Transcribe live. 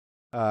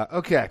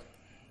Okay.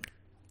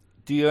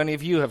 Do any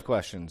of you have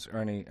questions or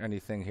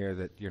anything here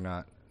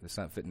that's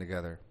not fitting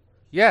together?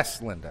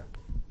 Yes, Linda.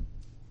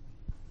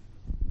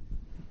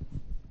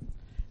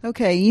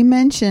 Okay, you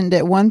mentioned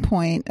at one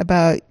point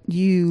about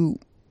you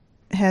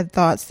had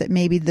thoughts that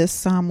maybe this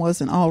psalm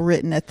wasn't all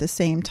written at the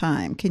same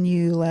time. Can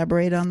you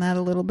elaborate on that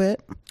a little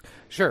bit?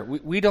 Sure.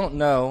 We don't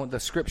know. The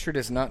Scripture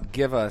does not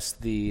give us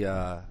the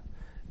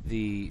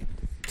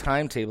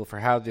timetable for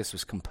how this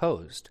was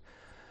composed.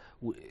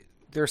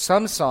 There are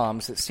some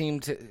psalms that seem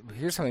to.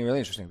 Here's something really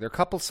interesting. There are a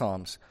couple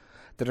psalms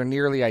that are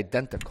nearly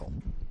identical.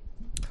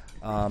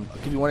 I'll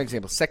give you one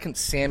example. 2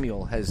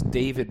 Samuel has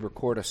David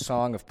record a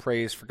song of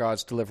praise for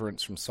God's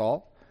deliverance from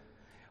Saul.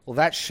 Well,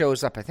 that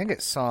shows up, I think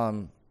it's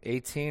Psalm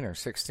 18 or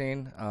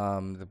 16.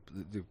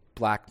 The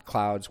black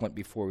clouds went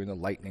before the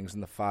lightnings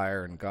and the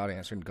fire, and God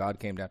answered, and God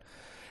came down.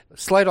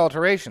 Slight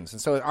alterations.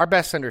 And so our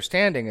best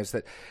understanding is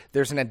that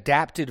there's an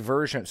adapted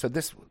version. So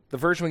the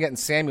version we get in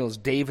Samuel is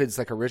David's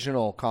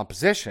original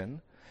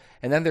composition,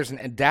 and then there's an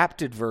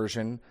adapted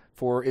version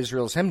for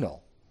Israel's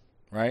hymnal,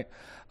 right?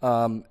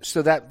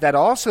 So that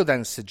also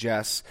then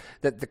suggests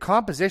that the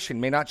composition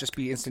may not just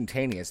be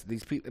instantaneous.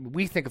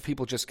 We think of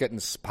people just getting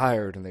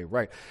inspired and they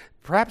write.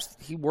 Perhaps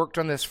he worked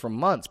on this for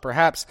months.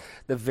 Perhaps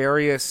the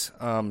various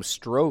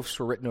strophes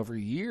were written over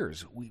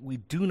years. We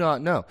do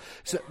not know.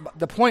 So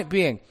the point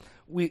being,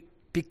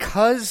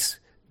 because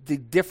the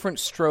different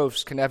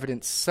strophes can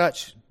evidence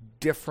such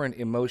different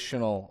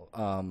emotional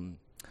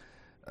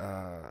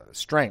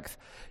strength,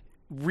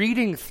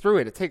 reading through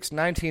it takes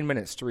 19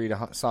 minutes to read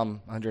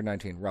Psalm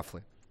 119,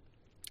 roughly.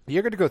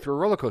 You're going to go through a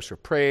roller coaster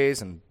of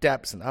praise and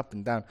depths and up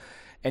and down,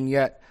 and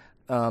yet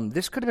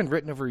this could have been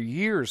written over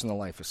years in the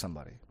life of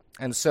somebody.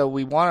 And so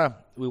we want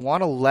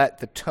to let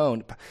the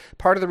tone.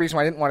 Part of the reason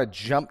why I didn't want to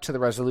jump to the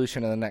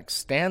resolution in the next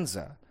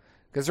stanza,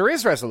 because there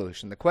is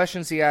resolution. The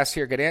questions he asks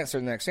here get answered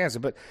in the next stanza,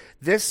 but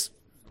this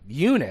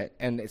unit,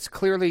 and it's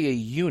clearly a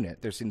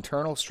unit. There's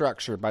internal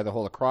structure by the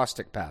whole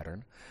acrostic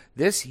pattern.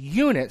 This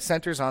unit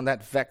centers on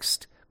that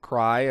vexed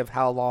cry of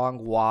how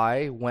long,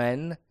 why,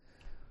 when,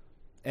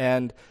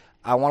 and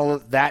I want to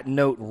let that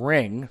note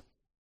ring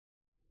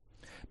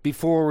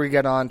before we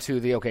get on to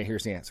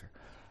here's the answer.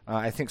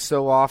 I think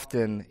so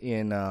often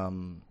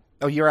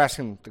you're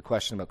asking the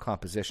question about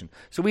composition.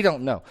 So we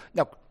don't know.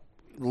 Now,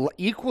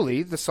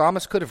 equally, the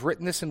psalmist could have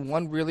written this in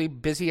one really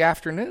busy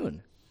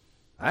afternoon.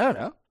 I don't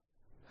know.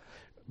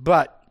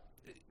 But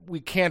we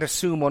can't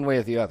assume one way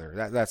or the other.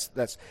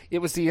 It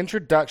was the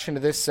introduction to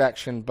this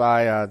section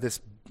by this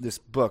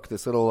book,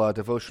 this little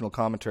devotional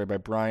commentary by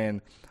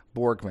Brian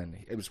Borgman.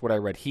 It was what I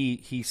read.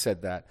 He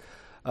said that.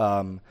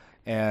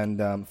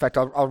 In fact,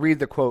 I'll read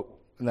the quote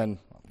and then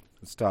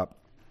stop.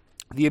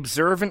 The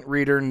observant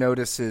reader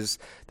notices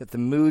that the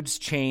moods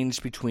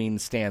change between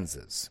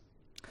stanzas.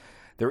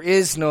 There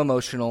is no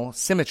emotional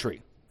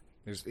symmetry.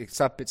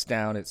 It's up, it's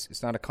down,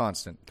 it's not a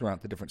constant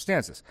throughout the different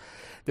stanzas.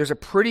 There's a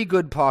pretty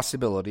good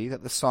possibility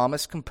that the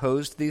psalmist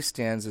composed these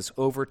stanzas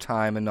over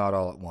time and not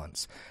all at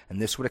once, and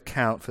this would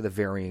account for the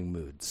varying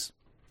moods.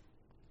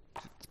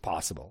 It's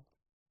possible.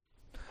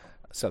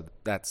 So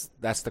that's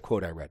the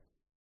quote I read.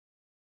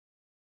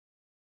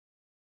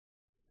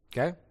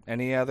 Okay?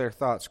 Any other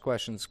thoughts,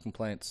 questions,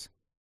 complaints?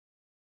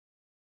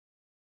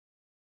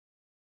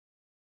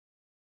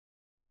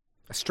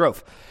 A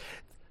strophe.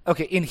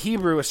 Okay, in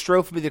Hebrew, a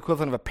strophe would be the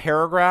equivalent of a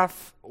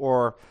paragraph,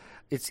 or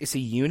it's a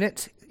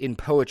unit in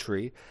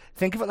poetry.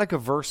 Think of it like a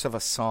verse of a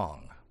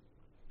song.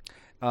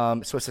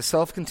 So it's a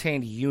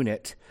self-contained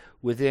unit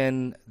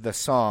within the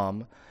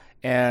psalm,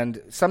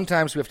 and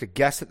sometimes we have to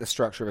guess at the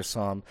structure of a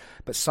psalm,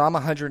 but Psalm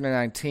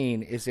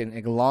 119 is an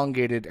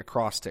elongated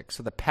acrostic.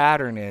 So the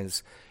pattern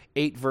is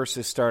 8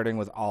 verses starting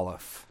with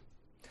Aleph,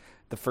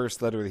 the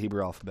first letter of the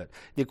Hebrew alphabet.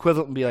 The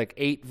equivalent would be like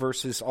 8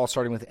 verses all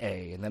starting with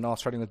A, and then all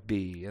starting with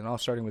B, and all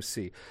starting with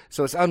C.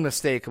 So it's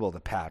unmistakable, the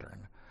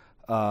pattern.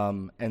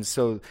 And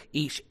so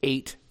each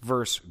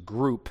 8-verse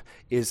group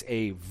is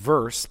a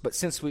verse, but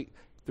the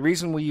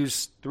reason I'll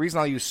use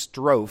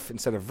strophe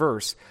instead of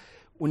verse,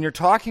 when you're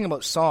talking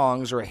about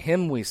songs or a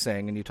hymn we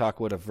sing and you talk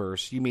about a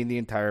verse, you mean the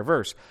entire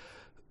verse.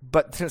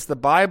 But since the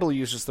Bible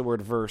uses the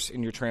word verse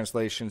in your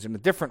translations in a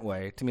different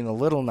way, to mean the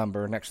little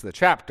number next to the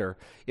chapter,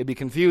 it'd be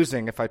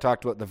confusing if I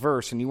talked about the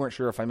verse and you weren't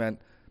sure if I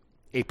meant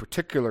a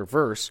particular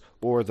verse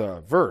or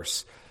the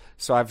verse.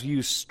 So I've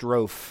used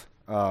strophe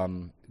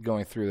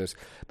going through this.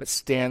 But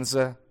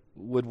stanza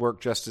would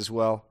work just as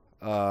well.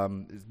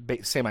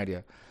 Same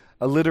idea.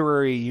 A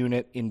literary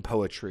unit in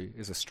poetry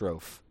is a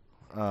strophe.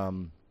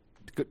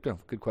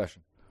 Good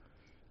question.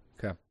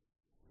 Okay.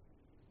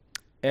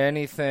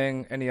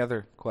 Any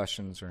other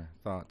questions or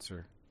thoughts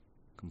or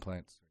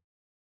complaints?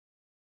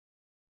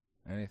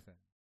 Anything?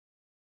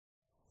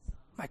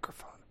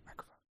 Microphone.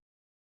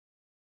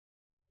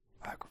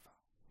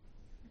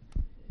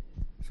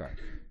 Sorry.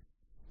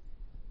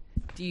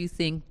 Do you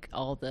think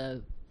all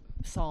the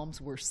psalms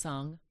were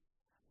sung?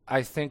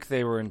 I think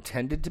they were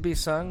intended to be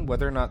sung.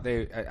 Whether or not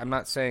I'm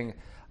not saying,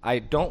 I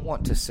don't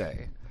want to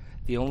say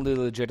the only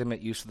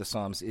legitimate use of the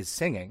Psalms is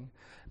singing,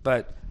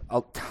 but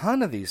a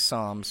ton of these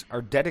Psalms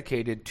are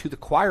dedicated to the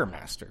choir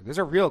master. There's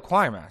a real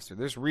choir master.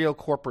 There's real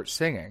corporate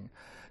singing.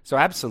 So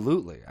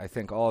absolutely, I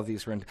think all of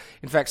these are. In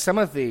fact, some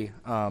of the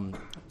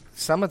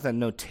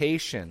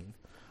notation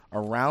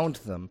around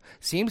them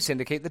seems to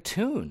indicate the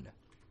tune.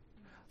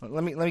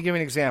 Let me give you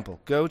an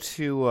example. Go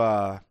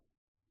to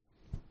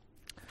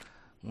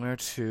go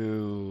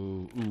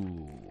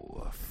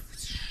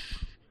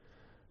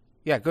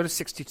to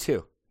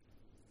 62.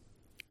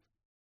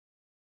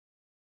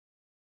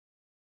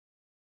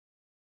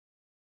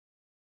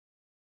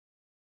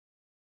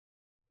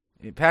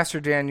 Pastor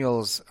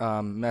Daniel's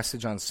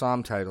message on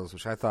psalm titles,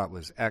 which I thought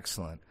was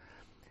excellent.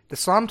 The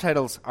psalm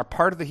titles are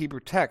part of the Hebrew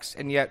text,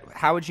 and yet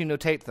how would you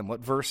notate them? What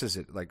verse is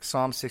it? Like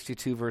Psalm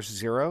 62, verse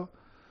 0?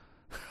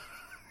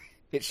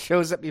 It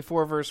shows up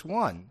before verse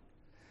 1.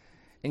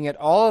 And yet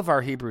all of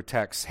our Hebrew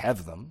texts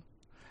have them,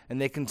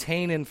 and they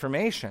contain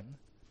information.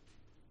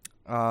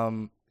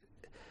 And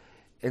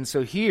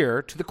so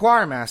here, to the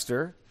choir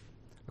master,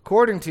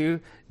 according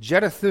to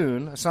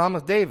Jeduthun, a psalm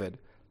of David,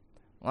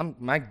 well,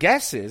 my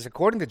guess is,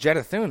 according to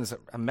Jeduthun, is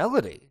a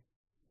melody,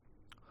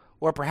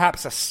 or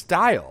perhaps a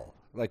style.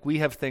 Like we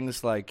have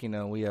things like,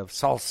 we have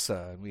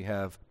salsa, and we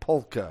have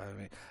polka.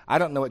 I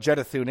don't know what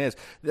Jeduthun is.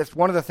 That's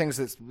one of the things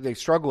that they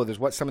struggle with, is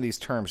what some of these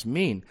terms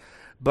mean.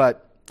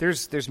 But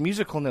there's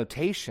musical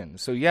notation.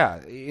 So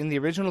yeah, in the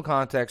original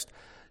context,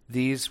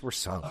 these were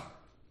sung.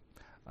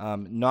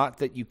 Not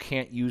that you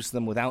can't use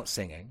them without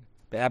singing,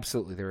 but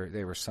absolutely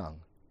they were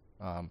sung.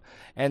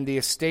 And the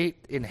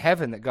estate in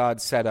heaven that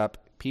God set up,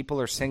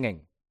 people are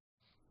singing.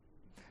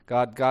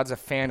 God's a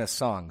fan of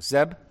songs.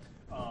 Zeb,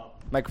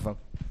 microphone.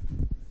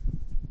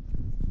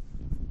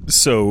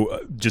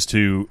 So just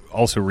to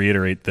also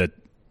reiterate that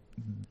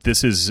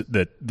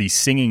that the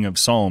singing of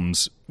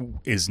psalms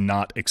is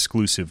not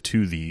exclusive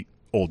to the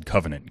Old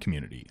Covenant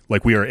community.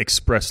 Like we are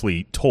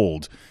expressly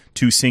told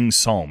to sing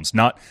psalms,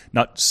 not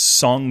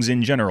songs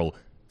in general.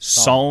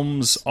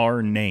 Psalms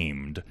are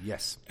named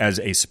as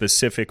a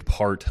specific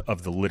part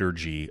of the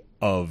liturgy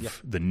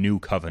of the New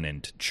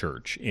Covenant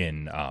church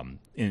in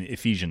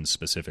Ephesians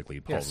specifically.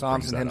 Paul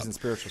psalms and hymns and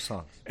spiritual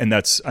songs. And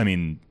that's,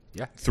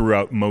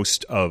 throughout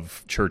most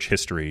of church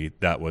history,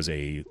 that was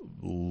a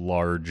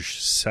large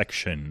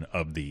section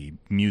of the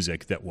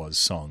music that was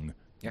sung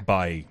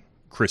by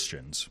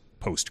Christians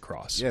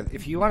post-cross. Yeah,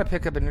 if you want to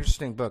pick up an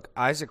interesting book,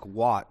 Isaac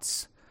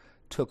Watts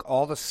took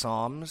all the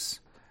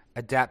Psalms,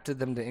 adapted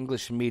them to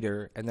English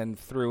meter, and then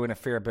threw in a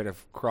fair bit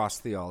of cross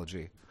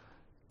theology.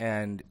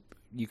 And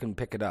you can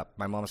pick it up.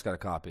 My mom's got a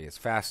copy. It's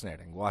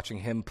fascinating watching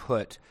him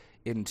put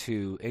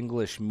into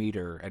English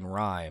meter and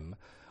rhyme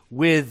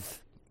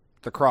with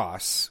the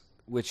cross,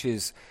 which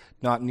is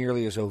not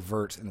nearly as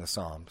overt in the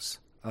Psalms.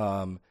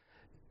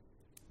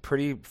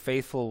 Pretty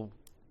faithful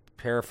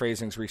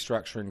paraphrasings,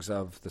 restructurings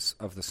of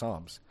the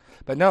Psalms.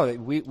 But no,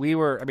 we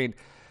were.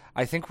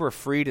 I think we're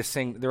free to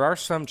sing. There are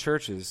some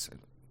churches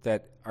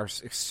that are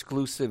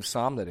exclusive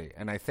psalmody,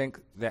 and I think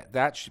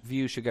that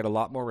view should get a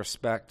lot more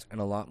respect and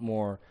a lot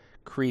more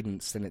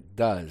credence than it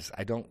does.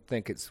 I don't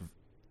think it's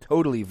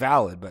totally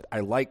valid, but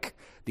I like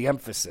the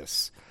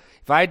emphasis.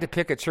 If I had to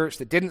pick a church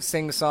that didn't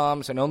sing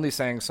psalms and only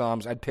sang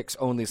psalms, I'd pick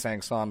only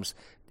sang psalms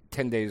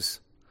 10 days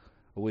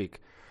a week.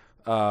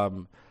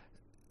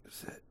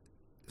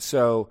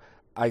 So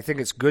I think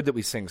it's good that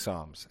we sing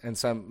psalms. And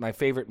my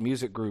favorite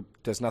music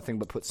group does nothing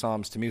but put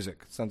psalms to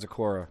music. Sons of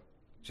Korah,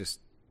 just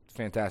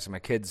fantastic. My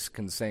kids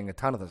can sing a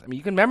ton of those.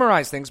 You can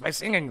memorize things by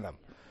singing them.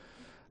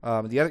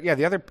 The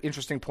other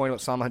interesting point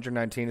about Psalm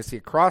 119 is the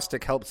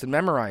acrostic helps in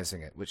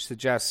memorizing it, which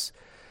suggests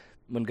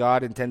when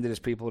God intended his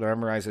people to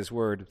memorize his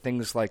word,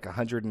 things like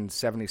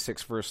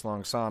 176 verse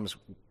long psalms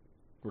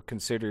were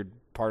considered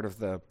part of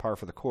the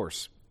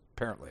course,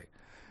 apparently.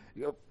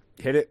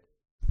 Hit it.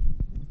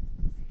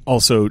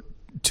 Also,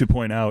 to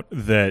point out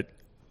that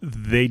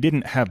they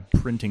didn't have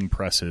printing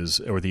presses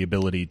or the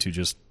ability to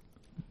just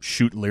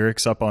shoot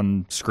lyrics up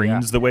on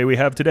screens the way we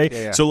have today.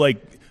 Yeah. So,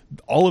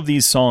 all of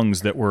these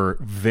songs that were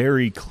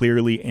very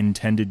clearly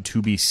intended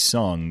to be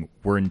sung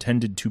were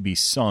intended to be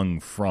sung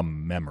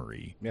from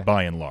memory,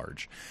 by and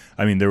large.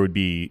 There would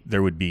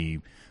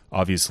be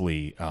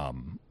obviously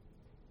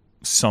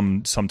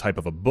some type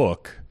of a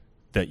book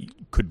that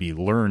could be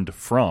learned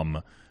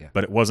from,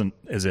 but it wasn't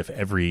as if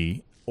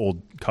every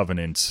Old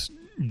Covenant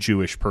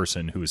Jewish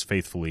person who is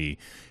faithfully,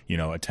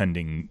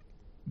 attending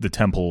the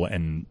temple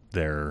and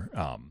their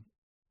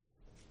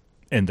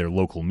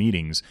local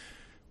meetings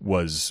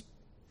was.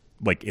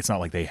 It's not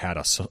like they had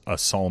a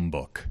psalm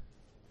book.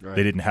 Right.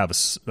 They didn't have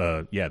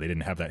they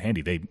didn't have that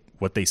handy.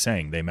 What they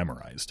sang, they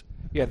memorized.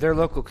 Yeah, their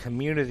local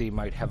community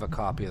might have a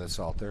copy of the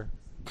Psalter,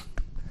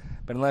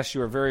 but unless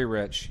you were very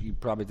rich, you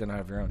probably didn't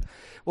have your own.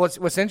 Well,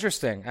 what's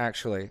interesting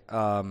actually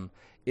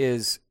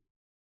is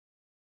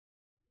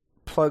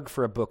plug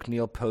for a book,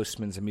 Neil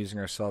Postman's "Amusing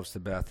Ourselves to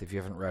Death." If you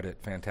haven't read it,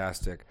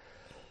 fantastic.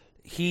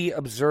 He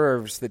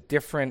observes that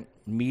different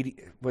media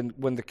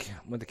when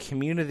the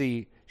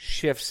community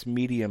shifts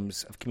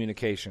mediums of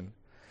communication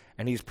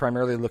And he's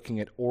primarily looking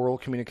at oral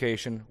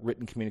communication,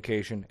 written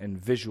communication, and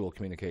visual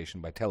communication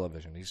by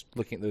television. He's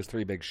looking at those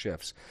three big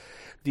shifts.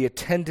 The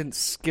attendance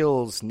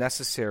skills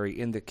necessary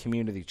in the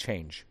community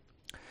change.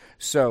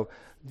 So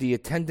the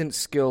attendance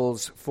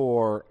skills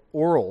for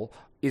oral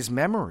is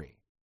memory.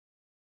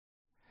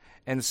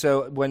 And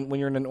so when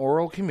you're in an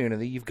oral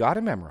community, you've got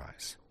to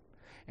memorize.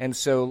 And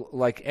so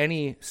like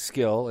any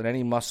skill and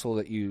any muscle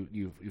that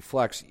you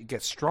flex, you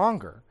get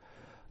stronger.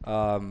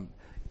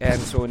 And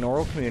so in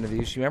oral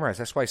communities, you memorize.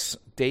 That's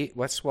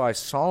why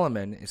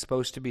Solomon is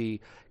supposed to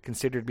be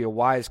considered to be a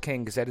wise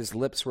king, because at his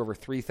lips were over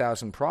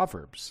 3,000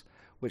 proverbs,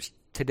 which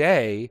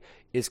today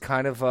is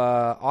kind of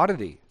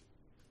oddity.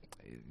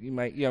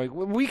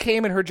 We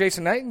came and heard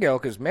Jason Nightingale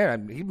because,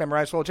 man, he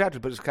memorized whole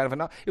chapters, but it was kind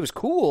of it was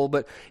cool,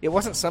 but it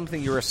wasn't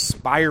something you're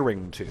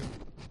aspiring to.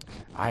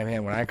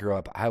 When I grow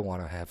up, I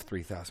want to have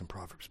 3,000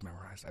 proverbs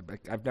memorized.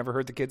 I've never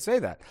heard the kids say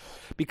that,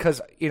 because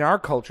in our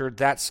culture,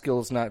 that skill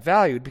is not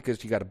valued,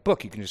 because you got a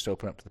book, you can just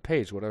open up to the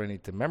page. What do I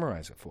need to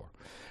memorize it for?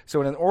 So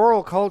in an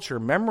oral culture,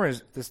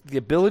 the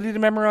ability to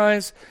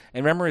memorize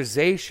and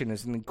memorization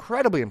is an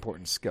incredibly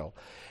important skill.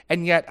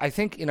 And yet, I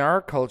think in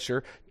our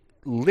culture,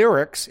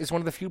 lyrics is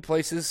one of the few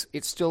places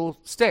it still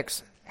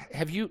sticks.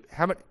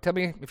 Tell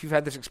me if you've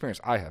had this experience.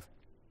 I have.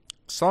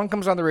 Song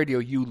comes on the radio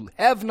you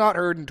have not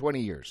heard in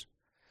 20 years.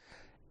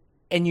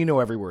 And you know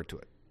every word to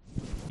it.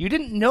 You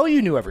didn't know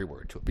you knew every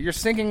word to it, but you're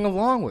singing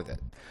along with it.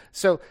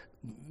 So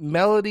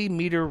melody,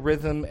 meter,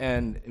 rhythm,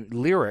 and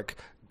lyric,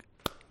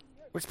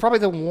 it's probably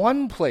the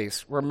one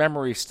place where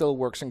memory still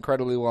works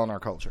incredibly well in our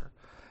culture.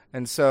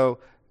 And so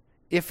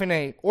if in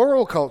a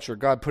oral culture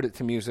God put it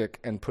to music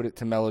and put it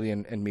to melody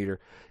and meter,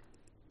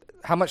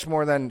 how much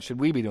more then should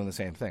we be doing the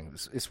same thing?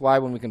 It's why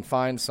when we can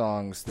find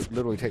songs that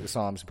literally take the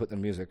Psalms and put them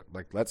in music,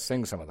 like, let's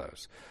sing some of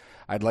those.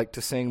 I'd like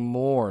to sing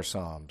more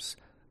Psalms.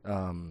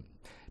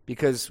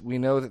 Because we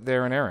know that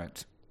they're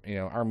inerrant.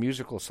 Our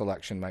musical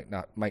selection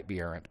might be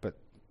errant, but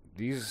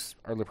these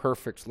are the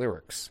perfect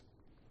lyrics.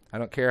 I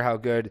don't care how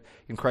good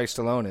In Christ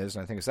Alone is,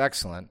 and I think it's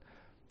excellent.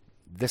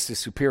 This is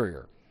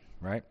superior,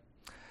 right?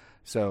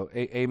 So,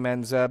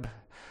 amen, Zeb.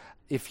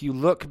 If you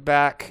look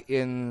back I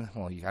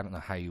don't know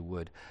how you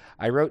would.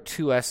 I wrote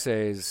 2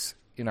 essays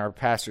in our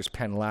pastor's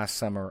pen last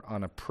summer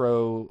on a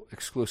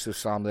pro-exclusive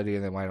psalm litany,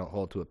 and then I don't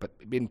hold to it, but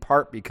in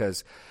part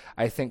because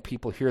I think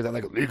people hear that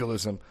like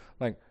legalism,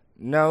 like,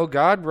 no,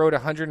 God wrote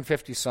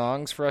 150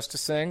 songs for us to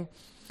sing,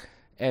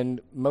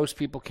 and most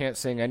people can't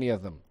sing any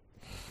of them.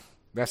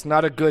 That's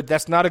not a good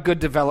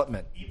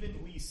development. Even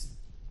we.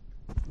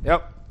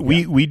 Yep.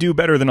 We do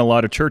better than a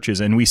lot of churches,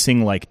 and we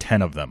sing like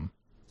 10 of them.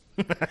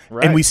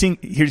 Right. And we sing.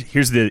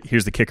 Here's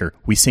the kicker.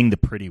 We sing the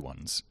pretty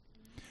ones.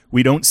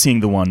 We don't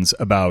sing the ones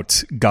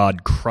about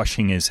God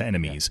crushing his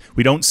enemies.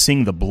 We don't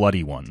sing the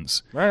bloody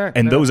ones. Right,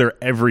 and those are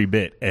every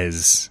bit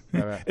as...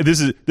 Right. This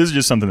is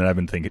just something that I've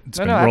been thinking. It's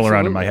been rolling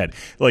around in my head.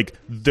 Like,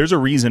 there's a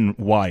reason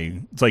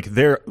why. It's like,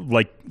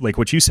 like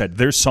what you said,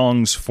 there's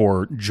songs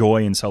for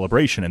joy and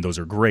celebration, and those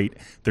are great.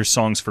 There's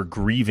songs for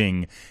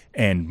grieving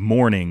and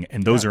mourning,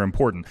 and those are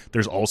important.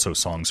 There's also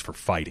songs for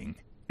fighting,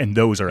 and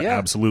those are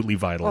absolutely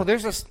vital. Oh,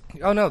 that's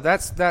one of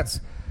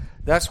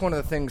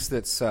the things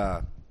that's...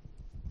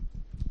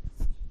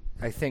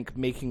 I think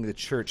making the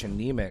church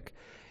anemic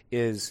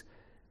is,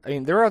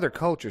 there are other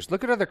cultures.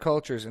 Look at other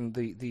cultures and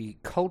the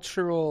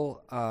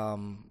cultural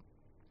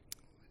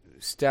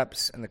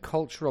steps and the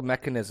cultural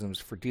mechanisms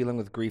for dealing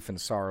with grief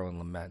and sorrow and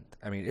lament.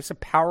 It's a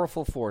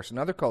powerful force in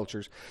other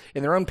cultures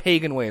in their own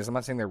pagan ways. I'm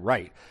not saying they're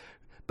right.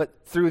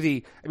 But through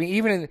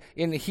even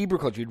in the Hebrew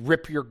culture, you'd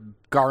rip your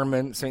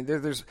garments.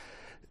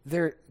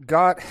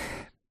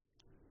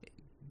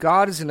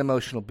 God is an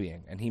emotional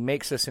being, and he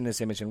makes us in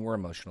his image, and we're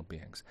emotional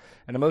beings.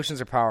 And emotions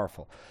are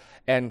powerful.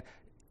 And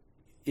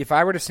if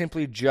I were to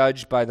simply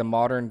judge by the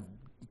modern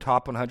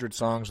top 100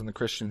 songs on the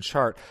Christian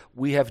chart,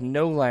 we have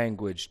no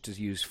language to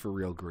use for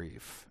real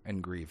grief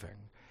and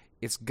grieving.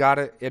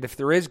 And if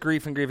there is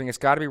grief and grieving, it's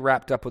got to be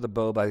wrapped up with a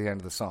bow by the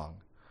end of the song.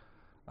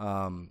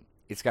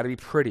 It's got to be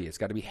pretty. It's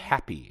got to be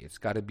happy. It's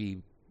got to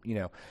be,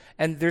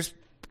 and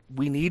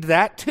we need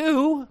that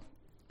too.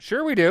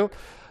 Sure we do.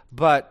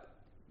 But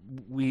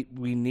we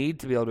need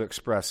to be able to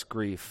express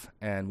grief,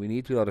 and we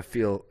need to be able to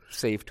feel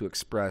safe to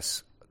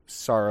express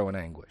sorrow and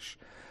anguish.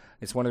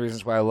 It's one of the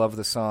reasons why I love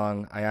the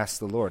song I Ask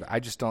the Lord. I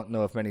just don't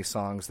know of many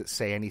songs that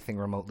say anything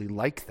remotely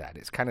like that.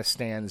 It kind of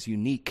stands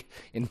unique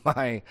in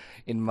my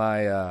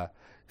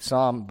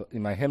psalm,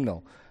 in my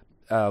hymnal.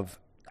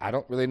 I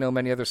don't really know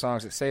many other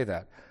songs that say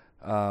that.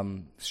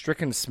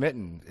 Stricken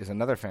Smitten is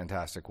another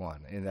fantastic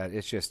one in that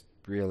it's just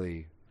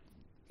really,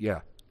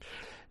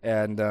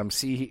 And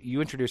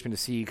you introduced me to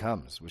See He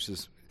Comes, which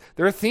is,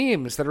 there are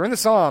themes that are in the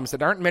Psalms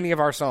that aren't many of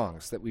our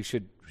songs that we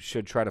should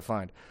try to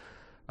find,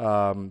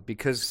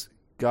 because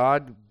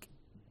God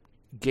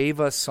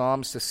gave us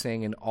psalms to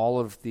sing in all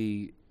of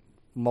the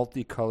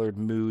multicolored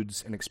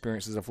moods and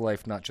experiences of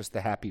life, not just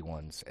the happy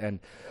ones. And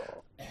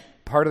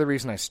part of the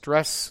reason I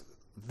stress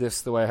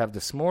this the way I have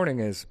this morning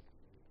is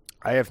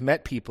I have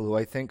met people who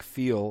I think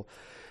feel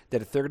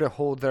that if they're going to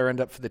hold their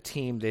end up for the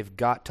team, they've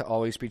got to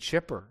always be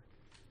chipper.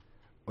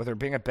 or they're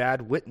being a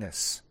bad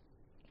witness.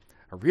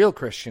 A real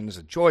Christian is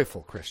a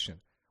joyful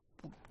Christian.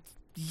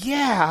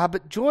 Yeah,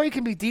 but joy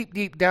can be deep,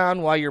 deep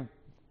down while you're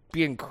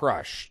being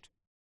crushed.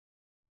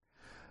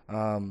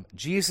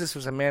 Jesus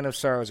was a man of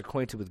sorrows,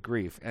 acquainted with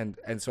grief, and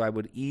so I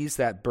would ease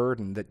that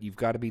burden that you've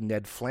got to be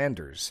Ned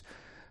Flanders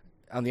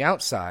on the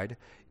outside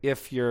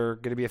if you're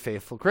going to be a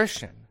faithful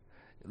Christian.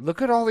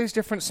 Look at all these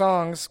different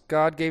songs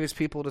God gave his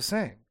people to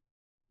sing.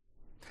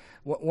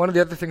 One of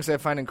the other things that I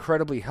find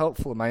incredibly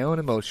helpful in my own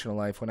emotional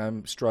life when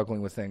I'm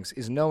struggling with things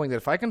is knowing that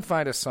if I can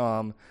find a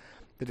psalm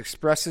that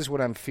expresses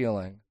what I'm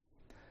feeling,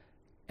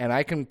 and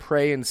I can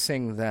pray and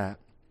sing that,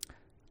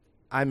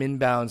 I'm in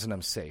bounds and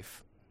I'm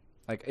safe.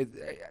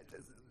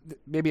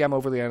 Maybe I'm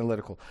overly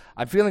analytical.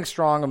 I'm feeling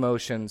strong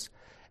emotions,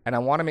 and I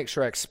want to make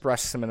sure I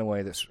express them in a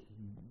way that's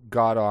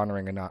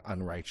God-honoring and not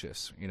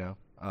unrighteous.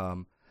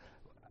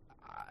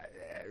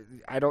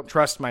 I don't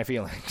trust my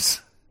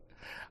feelings.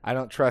 I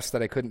don't trust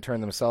that I couldn't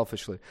turn them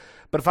selfishly.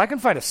 But if I can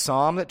find a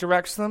psalm that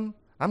directs them,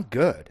 I'm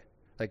good.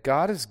 Like,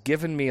 God has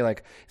given me,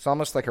 it's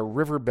almost like a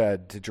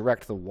riverbed to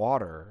direct the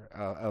water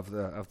of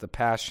the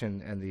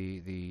passion and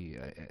the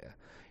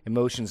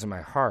emotions in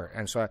my heart.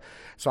 And so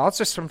I'll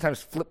just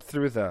sometimes flip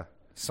through the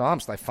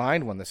Psalms till I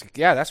find one that's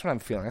that's what I'm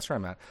feeling. That's where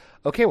I'm at.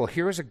 Okay, well,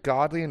 here is a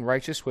godly and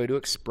righteous way to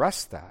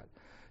express that.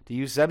 To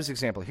use Zeb's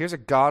example, here's a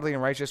godly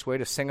and righteous way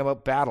to sing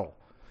about battle.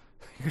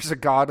 Here's a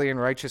godly and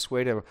righteous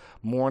way to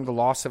mourn the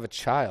loss of a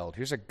child.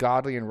 Here's a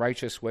godly and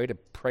righteous way to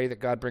pray that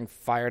God bring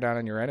fire down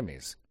on your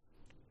enemies.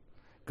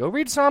 Go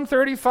read Psalm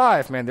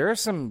 35, man. There are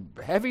some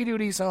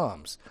heavy-duty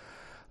Psalms.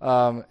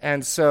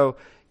 And so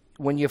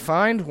when you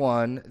find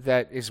one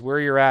that is where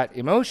you're at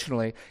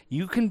emotionally,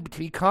 you can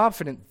be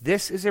confident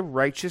this is a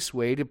righteous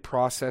way to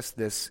process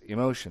this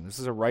emotion. This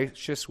is a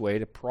righteous way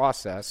to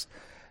process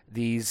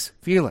these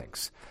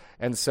feelings.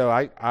 And so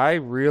I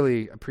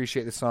really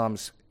appreciate the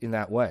Psalms in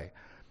that way.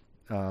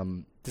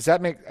 Does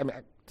that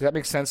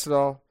make sense at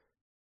all?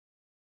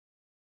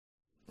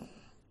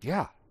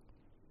 Yeah.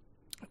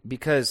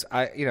 Because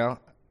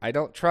I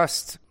don't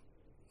trust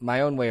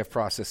my own way of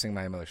processing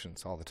my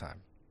emotions all the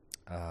time,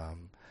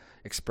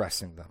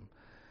 expressing them.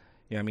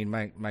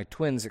 My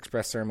twins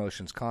express their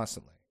emotions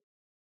constantly,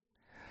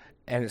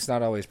 and it's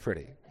not always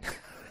pretty.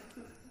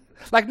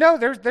 No,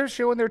 they're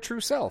showing their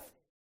true self.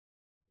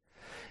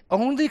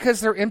 Only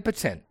because they're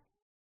impotent.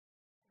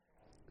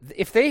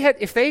 If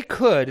they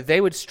could, they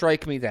would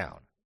strike me down.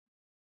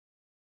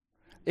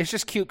 It's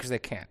just cute because they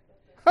can't.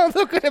 Oh,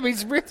 look at him.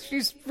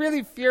 She's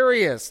really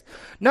furious.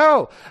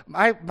 No,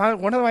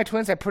 one of my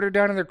twins, I put her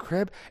down in their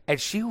crib, and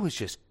she was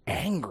just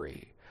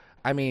angry.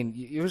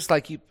 It was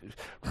like it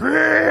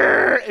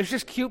was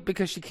just cute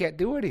because she can't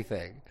do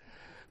anything.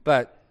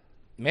 But,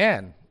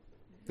 man,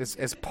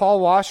 as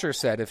Paul Washer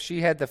said, if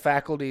she had the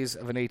faculties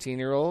of an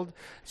 18-year-old,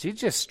 she'd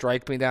just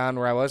strike me down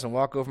where I was and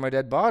walk over my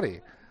dead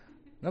body.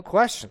 No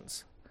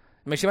questions.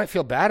 She might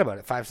feel bad about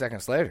it 5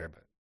 seconds later,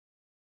 but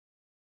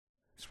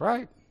that's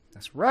right.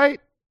 That's right.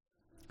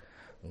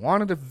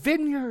 Wanted a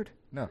vineyard.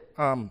 No.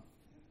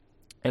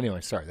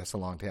 Anyway, sorry, that's a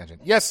long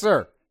tangent. Yes,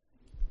 sir.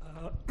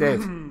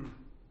 Dave.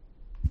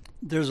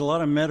 There's a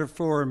lot of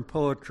metaphor and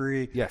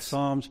poetry, yes.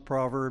 Psalms,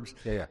 Proverbs,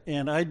 yeah.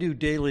 And I do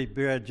daily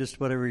bread just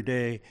about every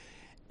day,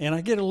 and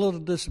I get a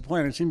little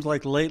disappointed. It seems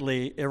like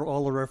lately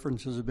all the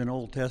references have been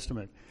Old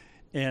Testament,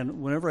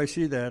 and whenever I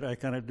see that, I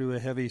kind of do a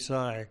heavy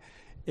sigh.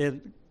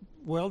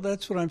 Well,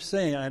 that's what I'm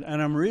saying, and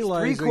I'm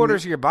realizing... 3/4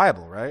 of your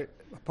Bible, right?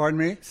 Pardon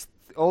me?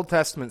 Old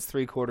Testament's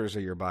 3/4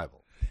 of your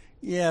Bible.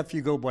 Yeah, if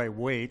you go by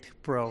weight,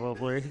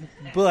 probably.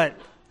 But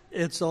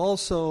it's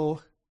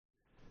also...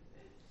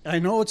 I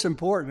know it's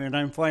important, and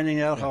I'm finding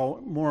out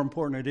how more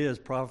important it is,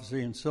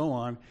 prophecy and so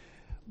on,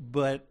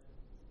 but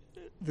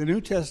the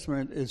New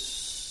Testament is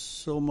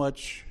so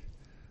much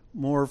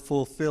more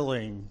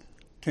fulfilling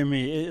to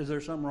me. Is there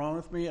something wrong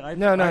with me?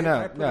 No.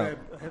 I put a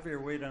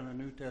heavier weight on the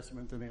New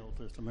Testament than the Old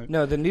Testament.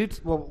 No,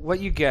 what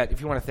you get,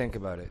 if you want to think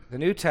about it, the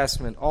New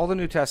Testament, all the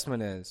New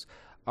Testament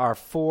are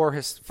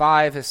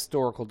 5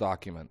 historical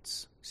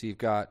documents. So you've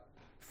got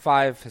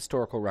 5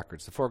 historical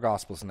records, the 4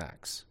 Gospels and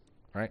Acts,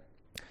 right?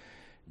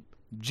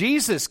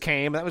 Jesus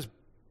came, that was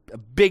a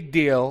big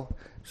deal.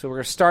 So we're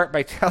going to start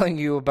by telling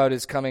you about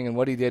his coming and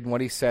what he did and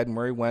what he said and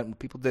where he went and what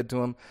people did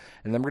to him.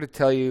 And then we're going to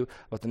tell you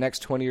about the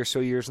next 20 or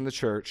so years in the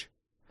church.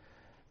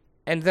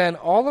 And then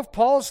all of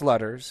Paul's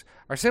letters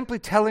are simply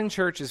telling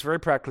churches very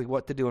practically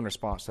what to do in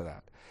response to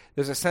that.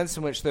 There's a sense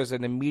in which there's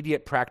an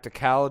immediate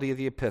practicality of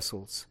the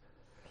epistles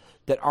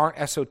that aren't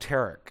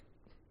esoteric.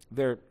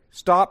 They're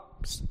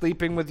stop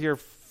sleeping with your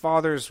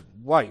father's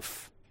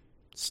wife.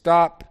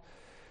 Stop,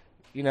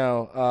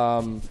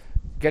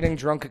 getting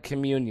drunk at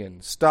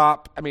communion.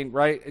 Stop.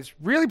 Right? It's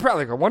really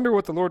practical. I wonder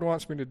what the Lord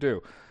wants me to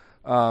do.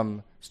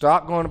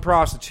 Stop going to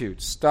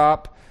prostitutes.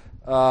 Stop,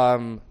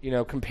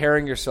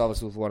 comparing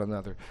yourselves with one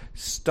another.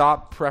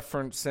 Stop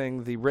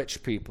preferencing the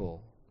rich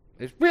people.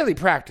 It's really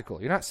practical.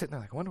 You're not sitting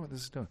there like, I wonder what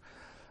this is doing.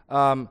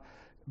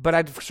 But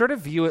I'd sort of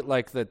view it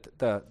like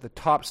the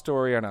top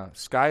story on a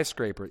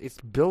skyscraper. It's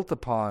built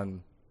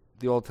upon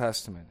the Old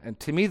Testament. And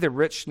to me, the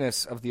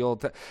richness of the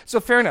Old Testament. So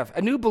fair enough.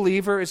 A new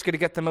believer is going to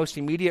get the most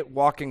immediate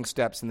walking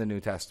steps in the New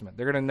Testament.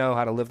 They're going to know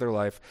how to live their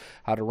life,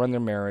 how to run their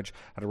marriage,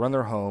 how to run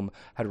their home,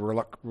 how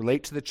to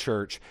relate to the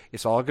church.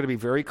 It's all going to be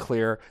very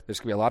clear. There's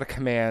going to be a lot of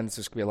commands.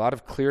 There's going to be a lot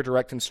of clear,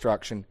 direct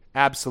instruction.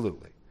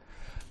 Absolutely.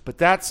 But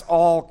that's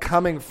all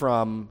coming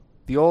from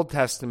the Old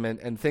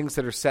Testament and things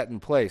that are set in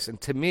place. And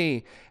to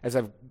me, as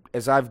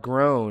I've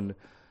grown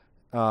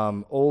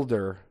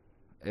older,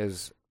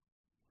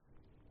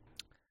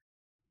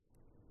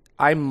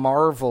 I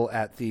marvel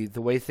at the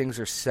way things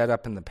are set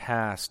up in the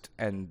past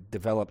and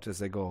developed as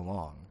they go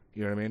along.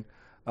 You know what I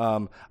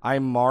mean? I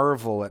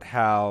marvel at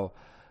how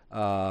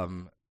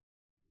God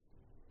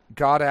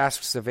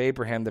asks of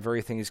Abraham the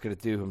very thing he's going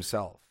to do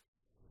himself.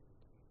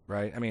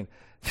 Right? I mean,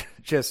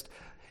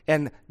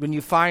 and when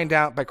you find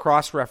out by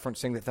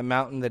cross-referencing that the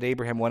mountain that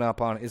Abraham went up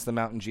on is the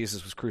mountain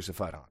Jesus was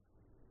crucified on,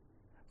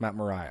 Mount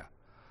Moriah,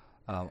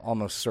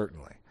 almost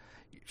certainly.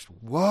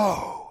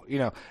 Whoa,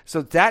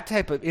 so that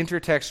type of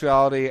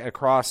intertextuality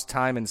across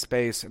time and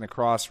space and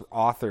across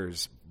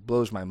authors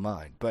blows my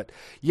mind. But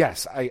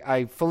yes,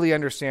 I fully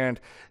understand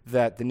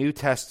that the New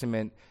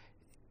Testament,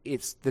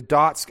 the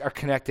dots are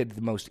connected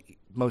the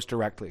most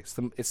directly.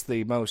 It's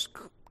the most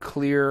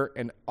clear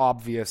and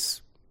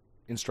obvious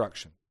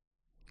instruction.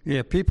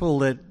 Yeah, people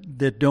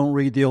that don't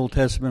read the Old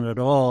Testament at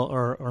all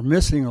are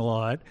missing a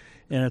lot,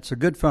 and it's a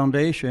good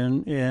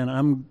foundation, and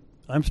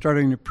I'm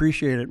starting to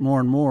appreciate it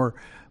more and more.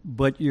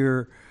 But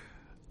your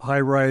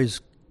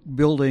high-rise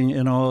building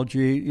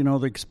analogy,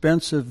 the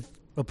expensive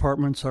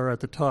apartments are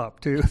at the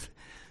top, too.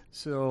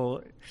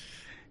 So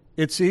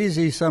it's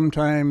easy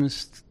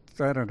sometimes,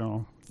 I don't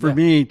know, for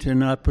me to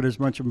not put as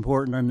much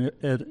importance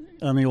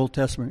on the Old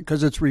Testament,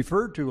 because it's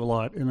referred to a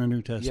lot in the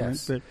New Testament.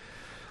 Yes. But,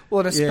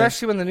 and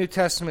especially when the New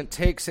Testament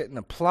takes it and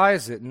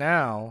applies it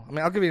now. I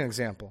mean, I'll give you an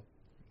example.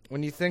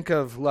 When you think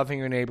of loving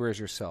your neighbor as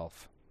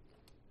yourself,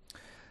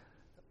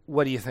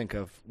 what do you think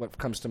of? What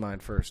comes to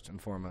mind first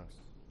and foremost?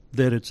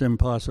 That it's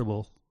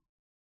impossible.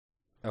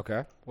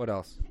 Okay. What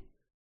else?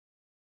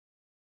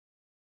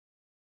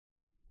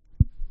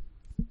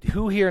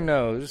 Who here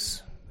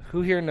knows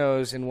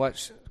in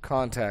what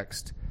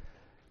context,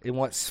 in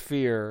what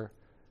sphere,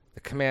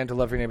 the command to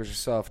love your neighbor as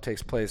yourself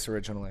takes place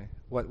originally?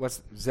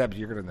 What's Zeb?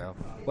 You're gonna know.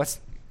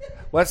 What's?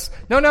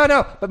 No.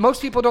 But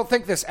most people don't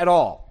think this at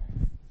all.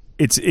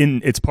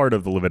 It's part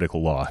of the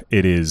Levitical law.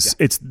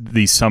 It's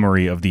the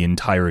summary of the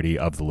entirety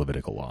of the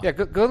Levitical law. Yeah,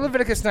 go to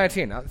Leviticus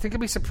 19. I think you'll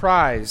be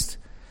surprised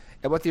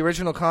at what the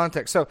original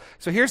context. So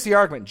here's the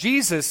argument.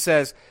 Jesus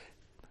says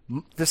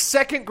the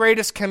second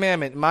greatest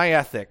commandment in my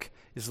ethic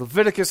is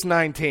Leviticus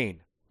 19.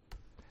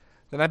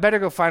 Then I better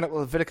go find out what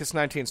Leviticus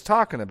 19 is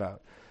talking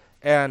about.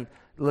 And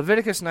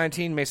Leviticus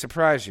 19 may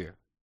surprise you.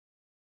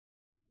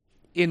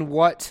 In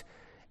what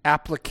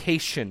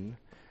application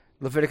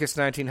Leviticus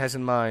 19 has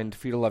in mind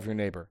for you to love your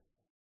neighbor?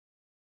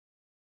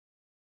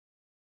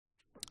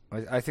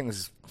 I think this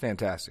is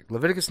fantastic.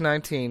 Leviticus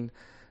 19,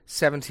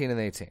 17, and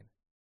 18.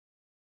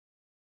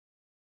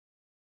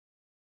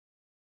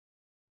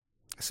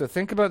 So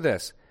think about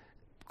this.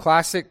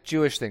 Classic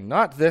Jewish thing.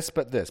 Not this,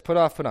 but this. Put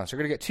off, put on. So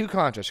you're going to get two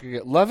contrasts. You're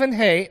going to get love and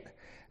hate,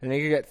 and then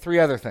you're going to get three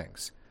other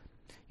things.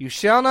 You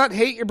shall not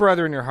hate your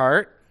brother in your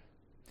heart,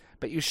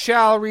 but you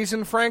shall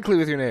reason frankly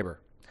with your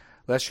neighbor,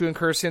 lest you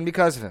incur sin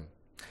because of him.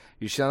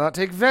 You shall not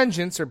take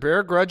vengeance or bear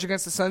a grudge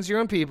against the sons of your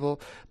own people,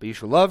 but you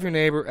shall love your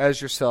neighbor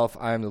as yourself.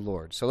 I am the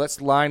Lord. So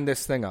let's line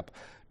this thing up.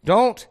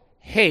 Don't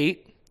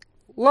hate,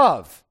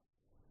 love.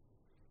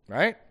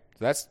 Right?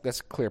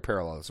 That's clear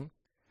parallelism.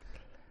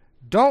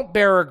 Don't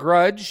bear a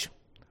grudge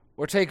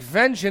or take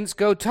vengeance.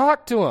 Go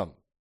talk to him.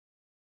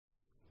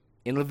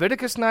 In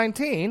Leviticus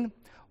 19,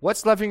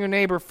 what's loving your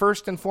neighbor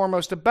first and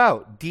foremost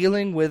about?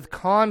 Dealing with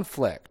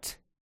conflict.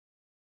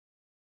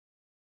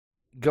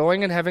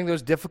 Going and having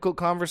those difficult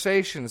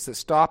conversations that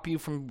stop you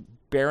from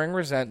bearing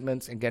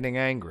resentments and getting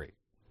angry.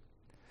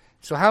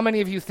 So how many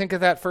of you think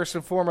of that first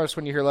and foremost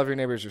when you hear love your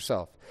neighbor as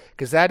yourself?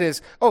 Because that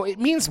is, it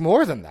means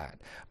more than that.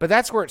 But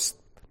that's where it's,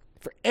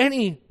 for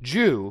any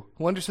Jew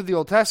who understood the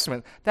Old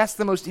Testament, that's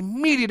the most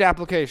immediate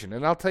application.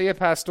 And I'll tell you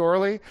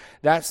pastorally,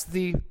 that's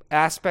the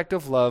aspect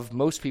of love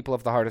most people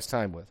have the hardest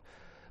time with.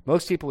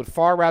 Most people would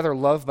far rather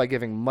love by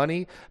giving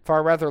money,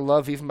 far rather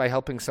love even by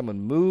helping someone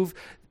move,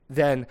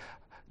 than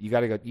you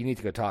need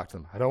to go talk to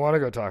them. I don't want to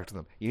go talk to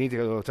them. You need to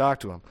go talk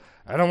to them.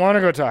 I don't want to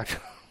go talk to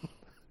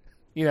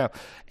them.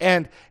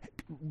 And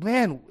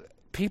man,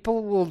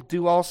 people will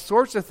do all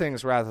sorts of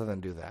things rather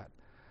than do that.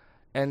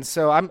 And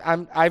so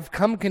I've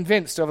come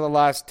convinced over the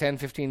last 10,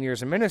 15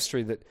 years of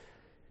ministry that,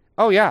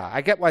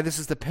 I get why this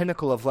is the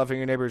pinnacle of loving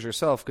your neighbor as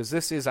yourself, because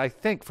this is, I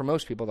think, for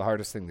most people, the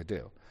hardest thing to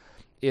do,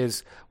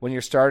 is when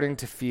you're starting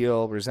to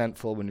feel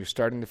resentful, when you're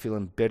starting to feel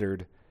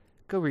embittered,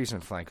 go reason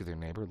and flank with your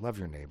neighbor, love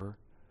your neighbor.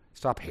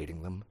 Stop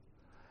hating them.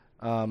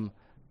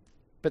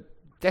 But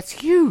that's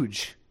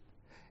huge.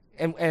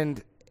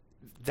 And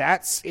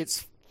that's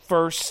its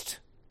first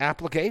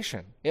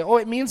application.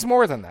 It means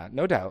more than that,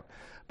 no doubt.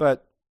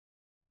 But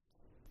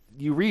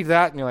you read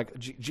that and you're like,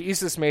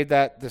 Jesus made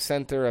that the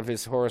center of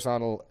his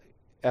horizontal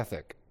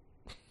ethic.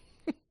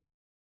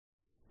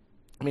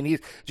 I mean,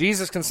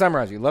 Jesus can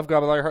summarize you. Love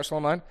God with all your heart, soul,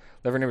 and mind.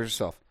 Love your neighbor as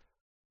yourself.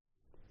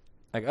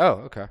 Like,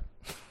 oh, okay.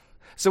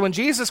 So when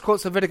Jesus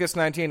quotes Leviticus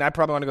 19, I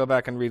probably want to go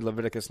back and read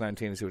Leviticus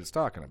 19 and see what it's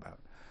talking about.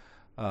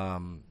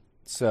 Oh,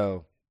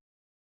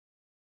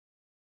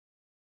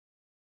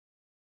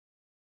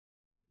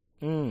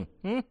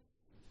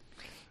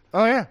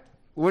 yeah.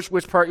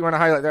 Which part you want to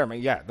highlight there? I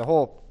mean, yeah, the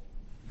whole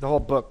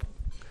book.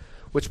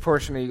 Which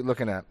portion are you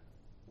looking at?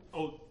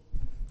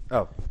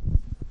 Oh.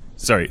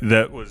 Sorry,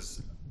 that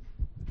was...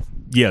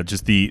 Yeah,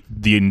 just the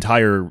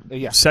entire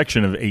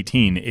section of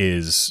 18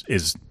 is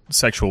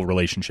sexual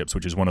relationships,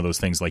 which is one of those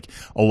things. Like,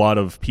 a lot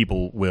of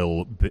people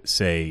will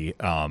say,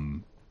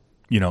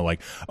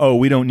 like, oh,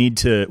 we don't need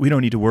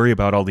to worry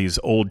about all these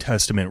Old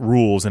Testament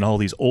rules and all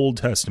these Old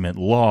Testament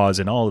laws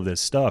and all of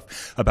this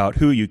stuff about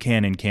who you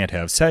can and can't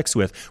have sex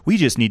with. We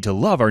just need to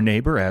love our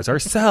neighbor as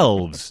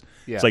ourselves.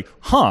 Yeah. It's like,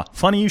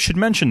 funny you should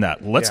mention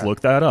that. Let's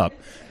look that up.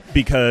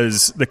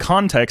 Because the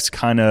context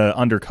kind of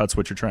undercuts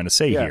what you're trying to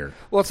say here.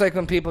 Well, it's like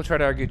when people try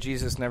to argue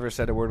Jesus never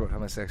said a word about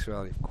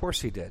homosexuality. Of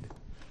course he did.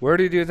 Where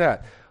did he do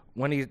that?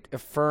 When he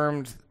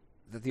affirmed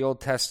that the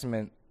Old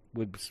Testament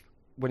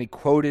when he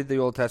quoted the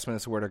Old Testament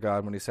as the Word of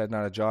God, when he said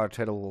not a jot or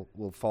tittle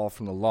will fall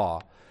from the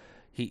law,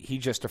 he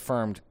just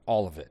affirmed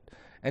all of it.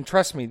 And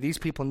trust me, these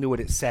people knew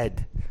what it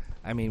said.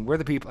 I mean, we're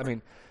the people. I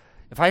mean,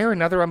 if I hear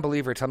another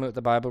unbeliever tell me what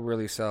the Bible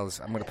really says,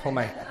 I'm going to pull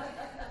my...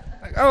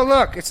 Like, oh,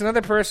 look, it's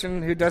another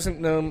person who doesn't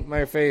know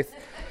my faith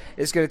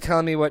is going to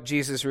tell me what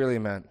Jesus really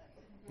meant.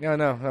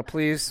 No,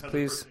 please.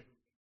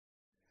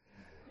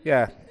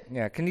 Yeah.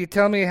 Can you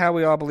tell me how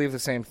we all believe the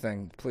same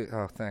thing? Please.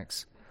 Oh,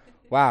 thanks.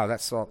 Wow,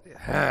 that's all.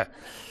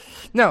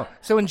 No,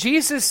 so when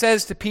Jesus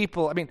says to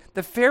people, I mean,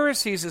 the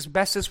Pharisees, as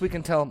best as we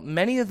can tell,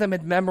 many of them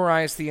had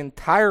memorized the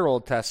entire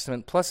Old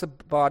Testament plus a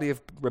body of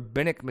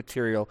rabbinic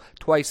material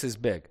twice as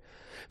big.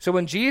 So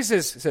when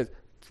Jesus said,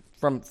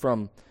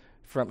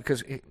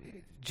 because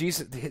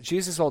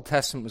Jesus' Old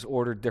Testament was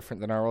ordered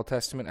different than our Old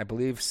Testament. I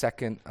believe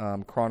Second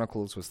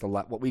Chronicles was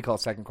what we call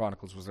Second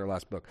Chronicles was their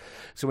last book.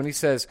 So when he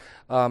says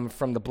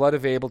from the blood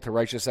of Abel to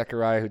righteous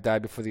Zechariah who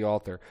died before the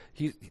altar,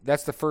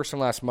 that's the first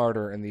and last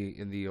martyr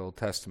in the Old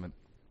Testament.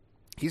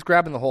 He's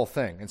grabbing the whole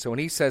thing, and so when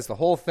he says the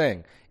whole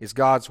thing is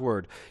God's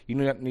word, you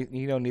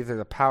know neither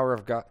the power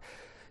of God.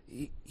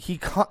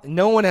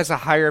 No one has a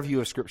higher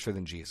view of Scripture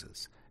than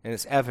Jesus, and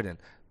it's evident.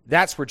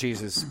 That's where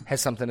Jesus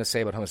has something to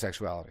say about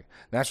homosexuality.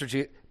 And that's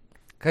where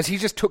because he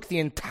just took the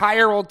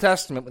entire Old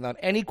Testament without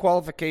any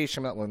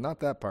qualification, not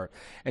that part,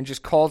 and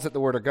just calls it the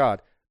Word of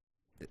God.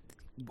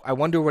 I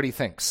wonder what he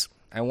thinks.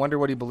 I wonder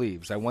what he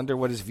believes. I wonder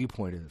what his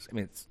viewpoint is. I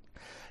mean,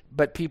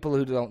 but people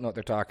who don't know what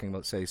they're talking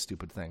about say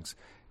stupid things,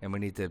 and we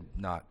need to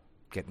not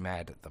get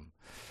mad at them,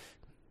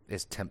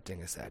 as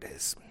tempting as that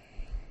is.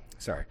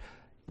 Sorry.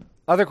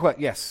 Other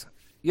questions?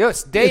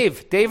 Yes,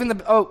 Dave. Dave in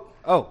the...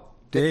 Oh.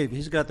 Dave,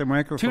 he's got the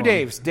microphone. Two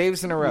Daves.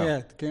 Daves in a row.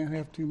 Yeah, can't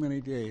have too many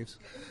Daves.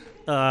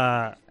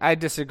 I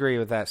disagree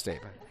with that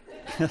statement.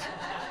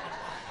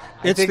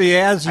 It's the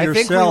as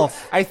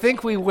yourself. I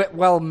think we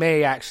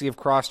may actually have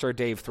crossed our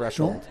Dave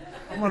threshold.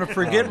 I'm going to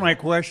forget my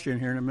question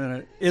here in a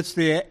minute. It's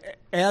the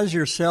as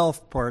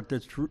yourself part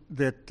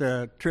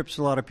that trips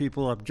a lot of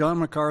people up. John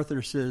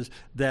MacArthur says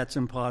that's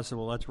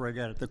impossible. That's where I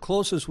got it. The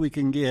closest we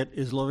can get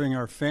is loving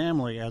our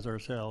family as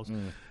ourselves.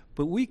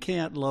 But we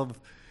can't love,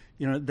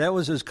 that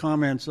was his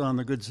comments on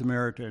the Good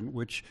Samaritan,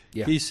 which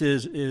he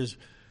says is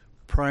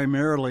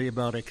primarily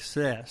about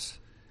excess.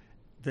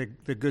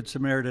 The Good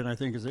Samaritan, I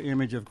think, is the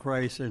image of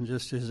Christ and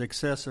just his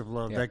excessive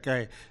love. That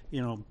guy,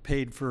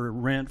 paid for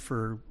rent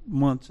for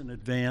months in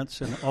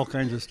advance and all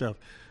kinds of stuff.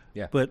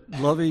 Yeah. But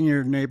loving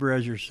your neighbor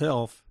as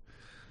yourself,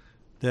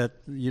 that,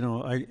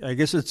 I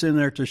guess it's in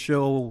there to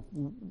show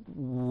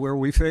where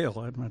we fail.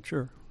 I'm not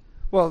sure.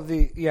 Well,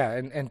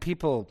 and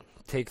people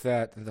take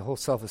that, the whole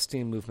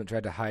self-esteem movement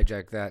tried to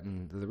hijack that,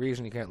 and the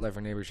reason you can't love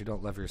your neighbors, you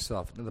don't love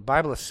yourself. And the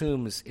Bible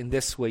assumes in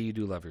this way you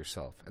do love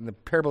yourself. And the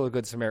parable of the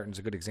Good Samaritan is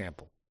a good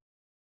example.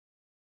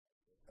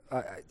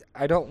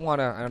 I don't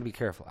want to be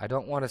careful. I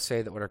don't want to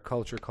say that what our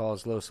culture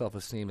calls low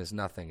self-esteem is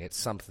nothing. It's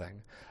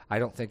something. I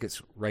don't think it's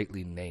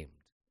rightly named.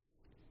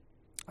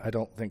 I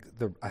don't think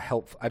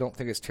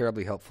it's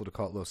terribly helpful to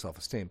call it low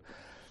self-esteem.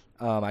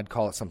 I'd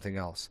call it something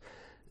else.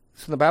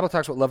 So the Bible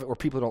talks about love it where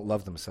people don't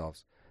love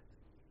themselves.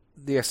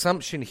 The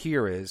assumption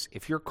here is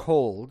if you're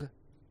cold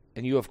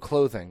and you have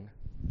clothing,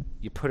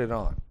 you put it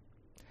on.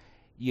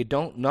 You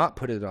don't not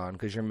put it on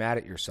because you're mad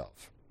at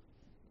yourself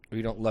or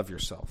you don't love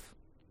yourself.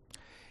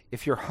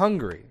 If you're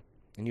hungry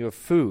and you have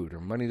food or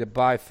money to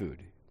buy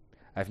food,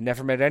 I've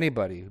never met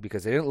anybody who,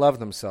 because they didn't love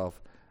themselves,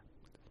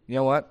 you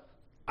know what?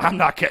 I'm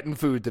not getting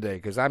food today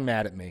because I'm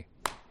mad at me.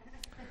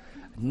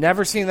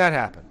 Never seen that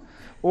happen.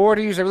 Or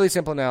to use a really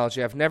simple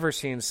analogy, I've never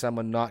seen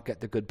someone not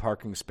get the good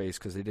parking space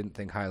because they didn't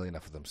think highly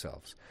enough of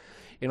themselves.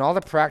 In all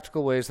the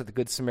practical ways that the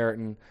Good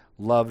Samaritan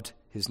loved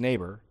his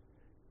neighbor,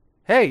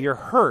 hey, you're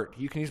hurt.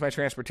 You can use my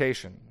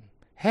transportation.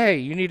 Hey,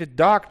 you need a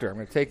doctor. I'm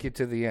going to take you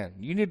to the inn.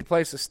 You need a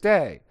place to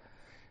stay.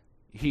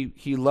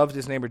 He loved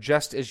his neighbor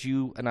just as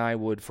you and I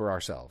would for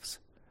ourselves.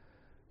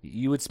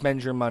 You would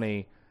spend your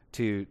money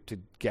to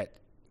get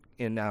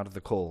in and out of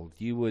the cold.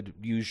 You would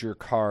use your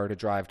car to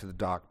drive to the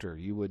doctor.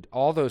 You would,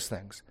 all those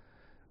things.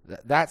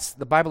 That's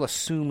the Bible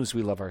assumes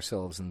we love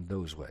ourselves in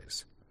those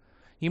ways.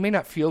 You may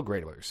not feel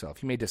great about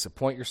yourself. You may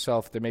disappoint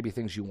yourself. There may be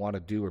things you want to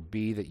do or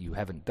be that you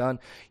haven't done.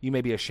 You may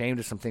be ashamed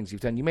of some things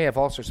you've done. You may have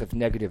all sorts of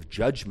negative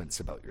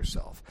judgments about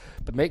yourself.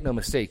 But make no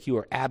mistake, you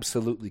are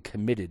absolutely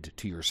committed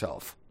to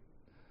yourself.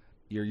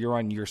 You're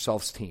on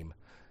yourself's team.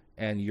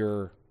 And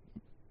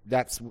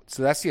that's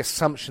the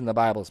assumption the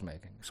Bible's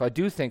making. So I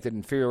do think that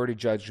inferiority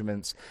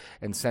judgments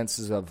and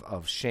senses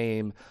of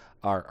shame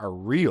are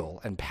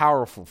real and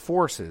powerful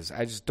forces.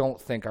 I just don't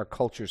think our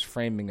culture's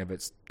framing of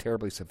it's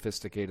terribly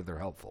sophisticated or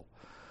helpful.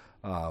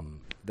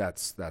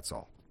 That's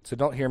all. So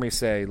don't hear me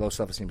say low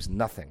self-esteem is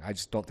nothing. I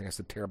just don't think it's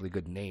a terribly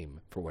good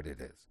name for what it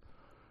is.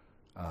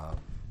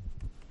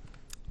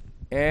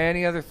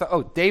 Any other thought?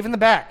 Oh, Dave in the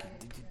back.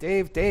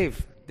 Dave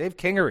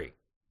Kingery.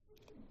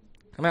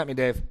 Come at me,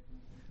 Dave.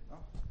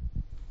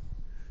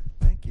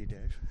 Thank you,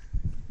 Dave.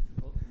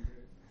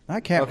 I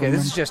can't remember.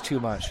 This is just too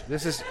much.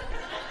 This is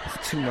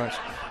too much.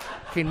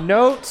 Okay,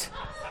 note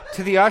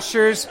to the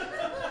ushers,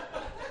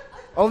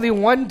 only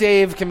one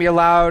Dave can be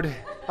allowed.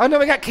 Oh, no,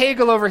 we got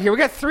Kegel over here. We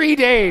got 3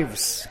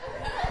 Daves.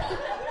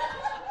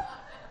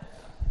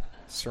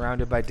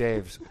 Surrounded by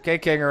Daves. Okay,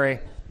 Kingery.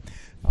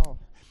 Oh,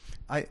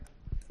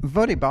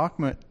 Vodi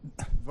Bakum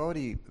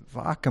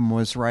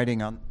was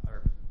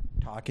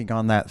talking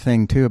on that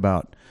thing too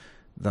about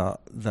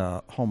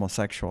the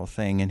homosexual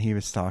thing, and he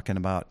was talking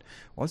about,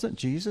 wasn't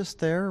Jesus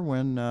there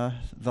when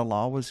the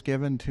law was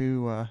given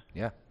to?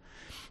 Yeah.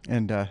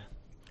 And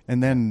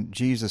then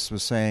Jesus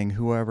was saying,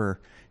 whoever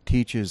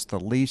teaches the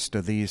least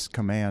of these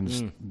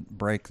commands,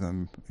 break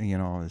them,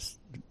 is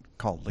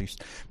called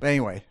least. But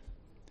anyway,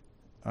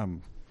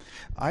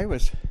 I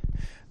was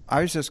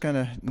just going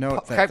to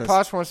note that. Can I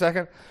pause for 1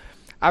 second?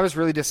 I was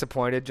really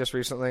disappointed just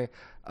recently.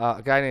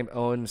 A guy named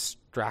Owen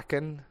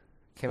Strachan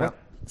came out.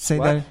 Say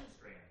that.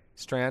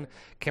 Strand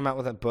came out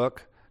with a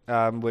book,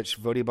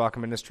 which Vodi Bakum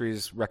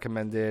Ministries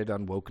recommended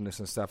on wokeness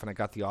and stuff, and I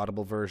got the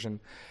Audible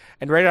version.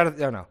 And right out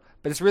of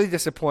but it's really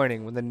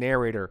disappointing when the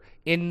narrator,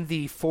 in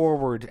the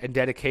foreword and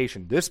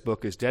dedication, this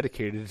book is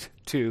dedicated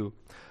to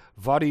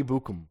Vodi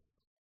Bakum.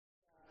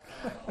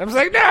 I was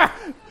like, nah!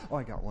 Oh,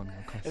 I got one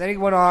more question. And then he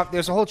went off.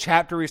 There's a whole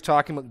chapter where he's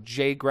talking about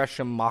J.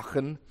 Gresham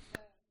Machen.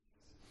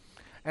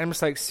 And I'm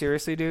just like,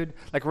 seriously, dude?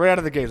 Like, right out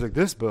of the gate, he's like,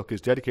 this book is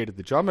dedicated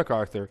to John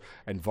MacArthur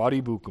and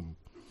Vodi Bakum.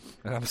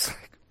 And I was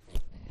like,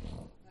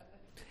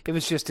 it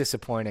was just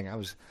disappointing.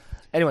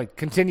 Anyway,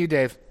 continue,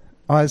 Dave.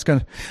 I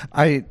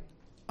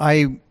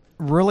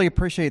really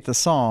appreciate the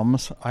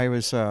Psalms. I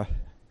was,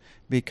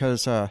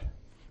 because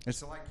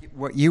it's like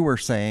what you were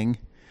saying.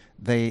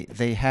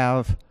 They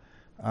have,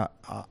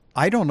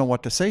 I don't know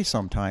what to say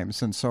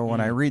sometimes. And so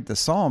when I read the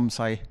Psalms,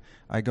 I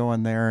go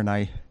in there and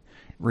I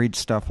read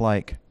stuff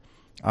like,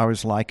 I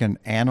was like an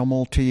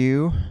animal to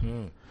you.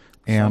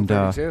 And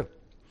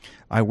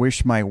I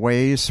wish my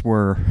ways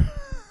were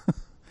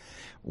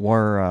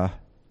more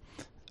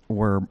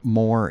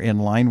in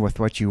line with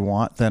what you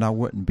want, then I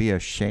wouldn't be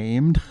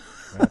ashamed.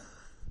 Right.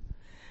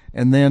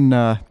 And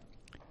then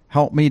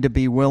help me to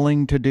be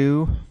willing to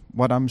do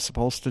what I'm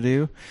supposed to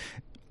do.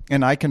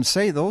 And I can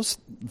say those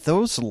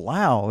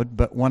loud,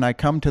 but when I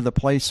come to the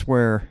place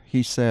where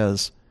he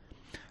says,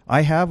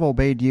 I have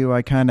obeyed you,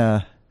 I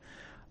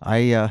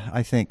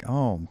think,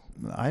 oh,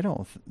 I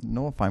don't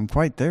know if I'm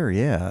quite there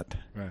yet.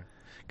 Right.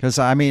 Because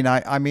I mean,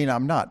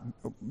 I'm not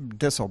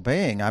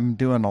disobeying. I'm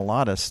doing a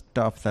lot of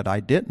stuff that I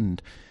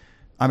didn't.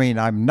 I mean,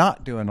 I'm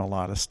not doing a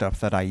lot of stuff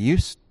that I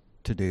used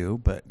to do,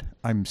 but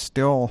I'm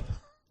still.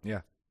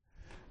 Yeah.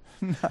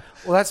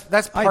 Well,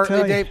 that's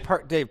partly,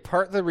 Dave.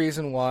 Part of the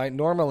reason why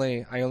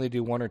normally I only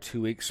do 1 or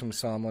 2 weeks from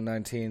Psalm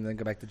 119, then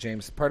go back to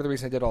James. Part of the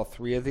reason I did all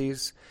 3 of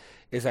these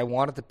is I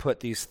wanted to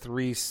put these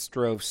 3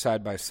 strophes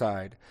side by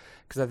side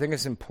because I think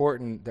it's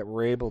important that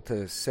we're able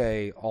to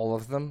say all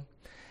of them.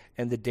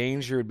 And the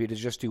danger would be to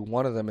just do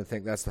one of them and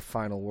think that's the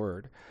final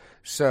word.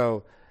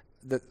 So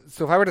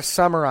if I were to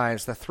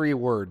summarize the 3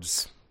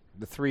 words,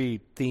 the 3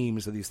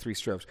 themes of these 3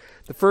 strophes,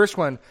 the first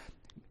one,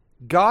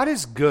 God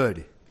is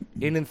good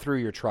in and through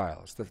your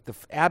trials. The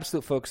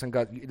absolute focus on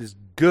God, it is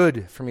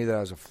good for me that I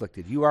was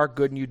afflicted. You are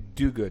good and you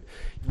do good.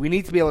 We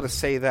need to be able to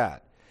say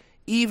that.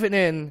 Even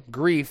in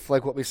grief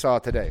like what we saw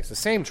today. It's the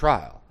same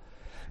trial.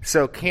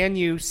 So can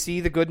you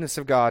see the goodness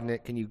of God in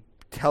it? Can you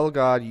tell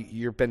God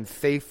you've been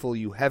faithful,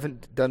 you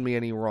haven't done me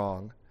any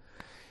wrong?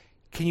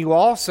 Can you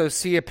also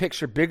see a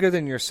picture bigger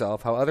than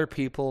yourself, how other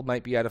people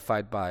might be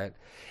edified by it,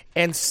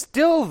 and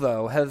still,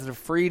 though, have the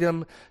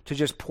freedom to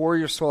just pour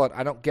your soul out?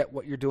 I don't get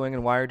what you're doing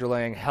and why you're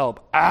delaying.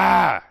 Help.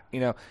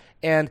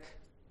 And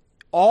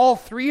all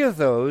 3 of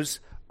those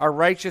are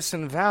righteous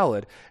and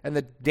valid, and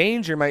the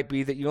danger might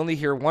be that you only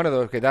hear one of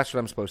those, okay, that's what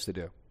I'm supposed to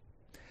do.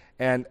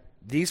 And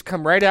these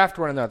come right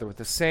after one another with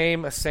the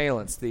same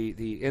assailants,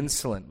 the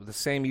insolent, with the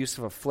same use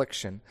of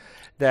affliction,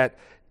 that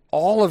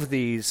all of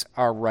these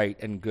are right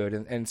and good.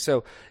 And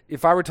so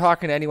if I were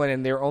talking to anyone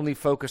and they're only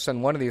focused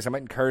on one of these, I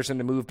might encourage them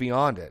to move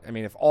beyond it. I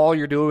mean, if all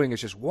you're doing is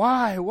just,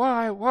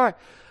 why?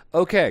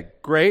 Okay,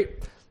 great.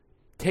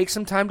 Take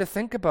some time to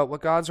think about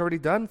what God's already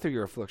done through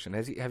your affliction.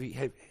 Has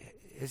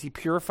he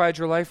purified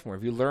your life more?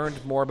 Have you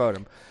learned more about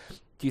him?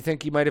 Do you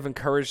think you might have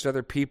encouraged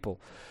other people?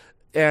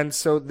 And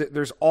so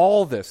there's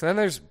all this. And then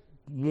there's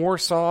more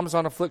Psalms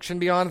on affliction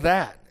beyond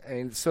that.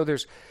 And so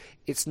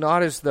it's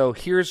not as though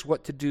here's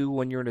what to do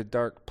when you're in a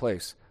dark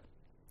place.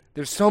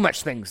 There's so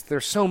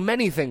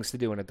many things to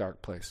do in a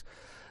dark place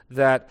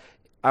that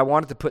I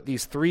wanted to put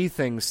these three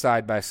things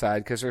side by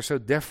side because they're so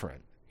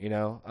different.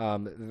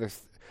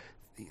 There's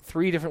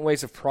three different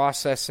ways of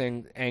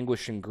processing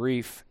anguish and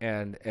grief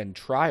and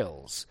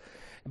trials.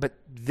 But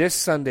this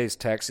Sunday's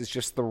text is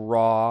just the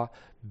raw,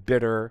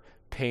 bitter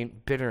in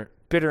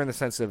the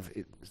sense of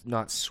it's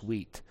not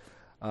sweet,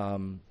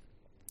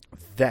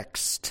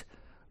 vexed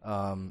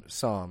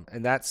psalm,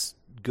 and that's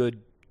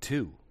good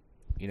too.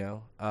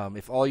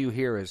 If all you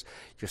hear is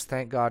just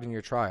thank God in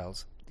your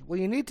trials, well,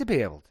 you need to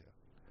be able to.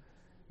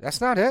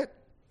 That's not it,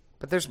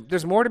 but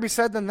there's more to be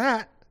said than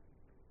that,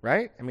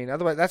 right? I mean,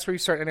 otherwise that's where you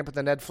start ending up with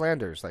the Ned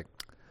Flanders, like,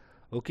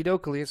 okie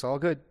dokie, it's all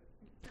good.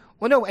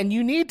 Well, no, and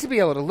you need to be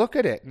able to look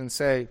at it and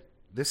say,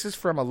 this is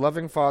from a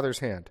loving Father's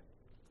hand.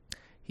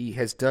 He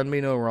has done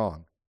me no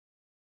wrong,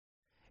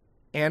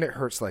 and it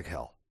hurts like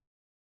hell.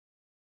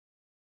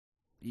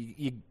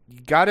 You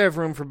got to have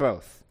room for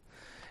both.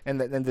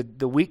 And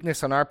the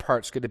weakness on our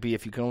part is going to be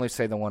if you can only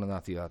say the one and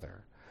not the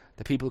other.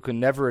 The people who can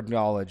never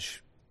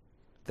acknowledge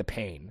the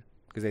pain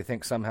because they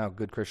think somehow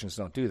good Christians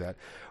don't do that.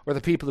 Or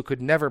the people who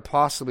could never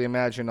possibly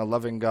imagine a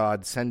loving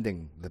God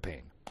sending the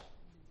pain.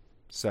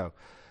 So,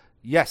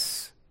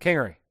 yes,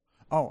 Kingery.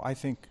 Oh, I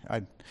think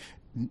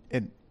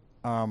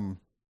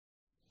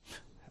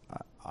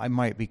I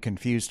might be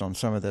confused on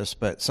some of this,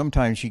 but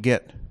sometimes you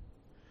get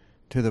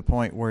to the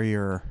point where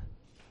you're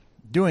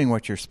doing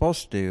what you're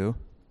supposed to do,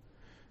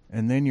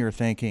 and then you're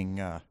thinking,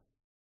 wait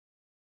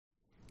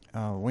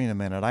a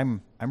minute,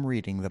 I'm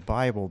reading the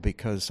Bible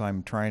because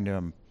I'm trying to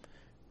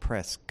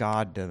impress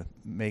God to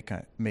make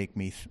him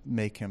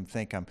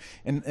think I'm,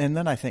 and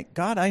then I think,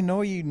 God, I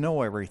know you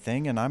know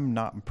everything, and I'm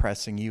not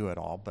impressing you at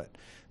all, but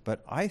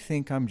I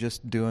think I'm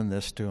just doing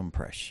this to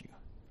impress you,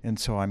 and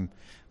so I'm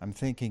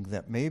thinking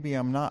that maybe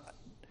I'm not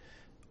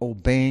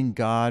obeying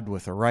God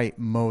with the right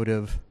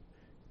motive,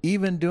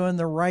 even doing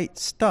the right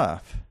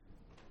stuff.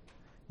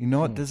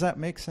 Does that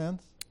make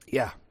sense?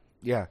 Yeah.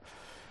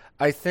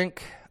 I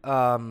think,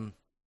 I've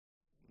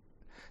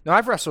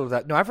wrestled with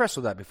that. No, I've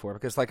wrestled with that before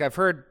because, I've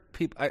heard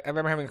people, I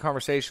remember having a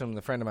conversation with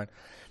a friend of mine.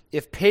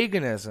 If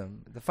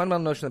paganism, the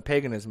fundamental notion of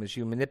paganism is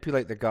you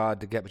manipulate the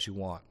God to get what you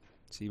want.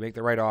 So you make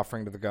the right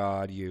offering to the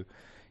God, you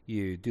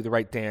do the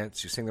right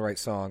dance, you sing the right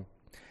song,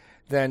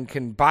 then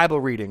can Bible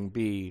reading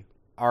be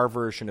our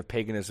version of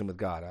paganism with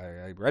God?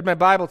 I read my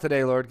Bible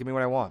today, Lord, give me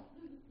what I want.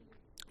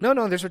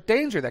 No, there's a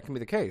danger that can be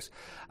the case.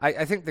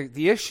 I think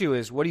the issue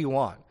is, what do you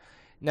want?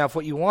 Now, if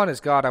what you want is,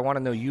 God, I want to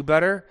know you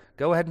better,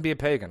 go ahead and be a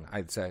pagan,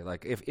 I'd say.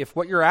 If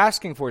what you're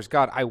asking for is,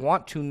 God, I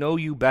want to know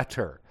you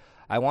better.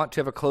 I want to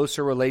have a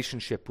closer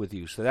relationship with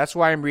you. So that's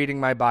why I'm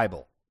reading my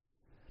Bible.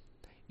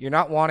 You're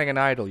not wanting an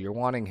idol, you're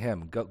wanting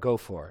him. Go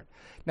for it.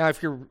 Now,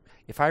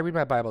 if I read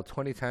my Bible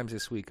 20 times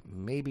this week,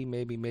 maybe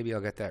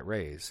I'll get that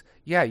raise.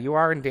 Yeah, you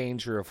are in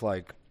danger of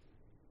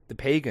the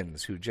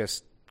pagans who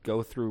just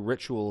go through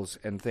rituals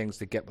and things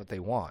to get what they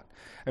want.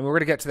 And we're going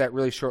to get to that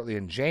really shortly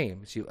in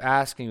James. You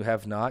ask and you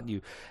have not.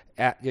 You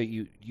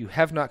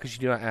have not because you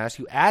do not ask.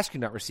 You ask, you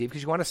do not receive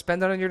because you want to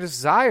spend it on your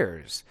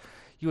desires.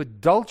 You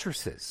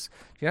adulteresses.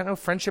 Do you not know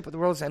friendship with the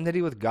world is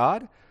enmity with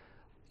God?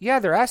 Yeah,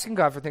 they're asking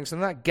God for things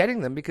and they're not getting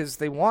them because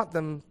they want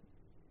them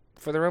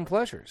for their own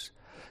pleasures.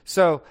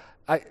 So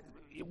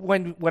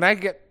when I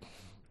get,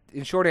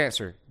 in short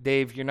answer,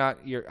 Dave,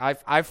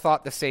 I've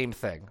thought the same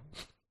thing.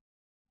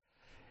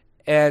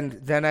 And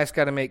then I just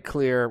got to make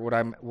clear what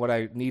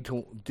I need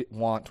to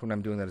want when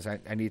I'm doing that is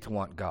I need to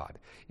want God.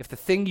 If the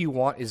thing you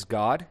want is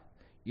God,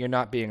 you're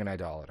not being an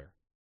idolater.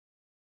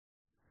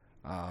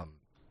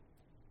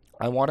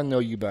 I want to know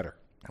you better.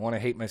 I want to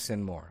hate my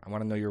sin more. I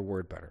want to know your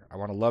word better. I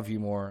want to love you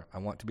more. I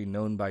want to be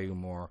known by you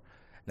more.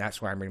 And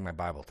that's why I'm reading my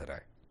Bible today.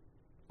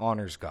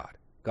 Honors God.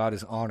 God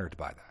is honored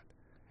by that.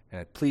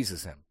 And it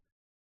pleases him.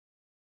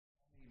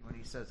 When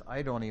he says,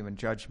 I don't even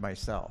judge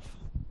myself.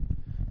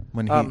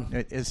 When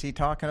is he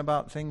talking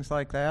about things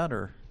like that,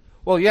 or?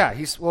 Well, yeah,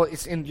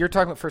 you're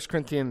talking about 1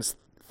 Corinthians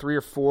 3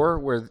 or 4,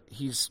 where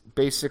he's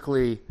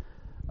basically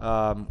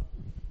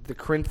the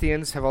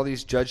Corinthians have all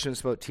these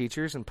judgments about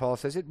teachers, and Paul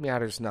says it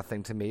matters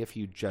nothing to me if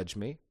you judge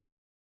me.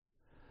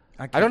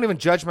 I don't even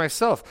judge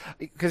myself,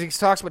 because he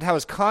talks about how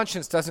his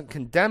conscience doesn't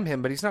condemn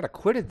him, but he's not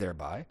acquitted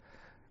thereby.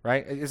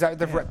 Right? Is that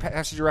the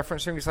passage you're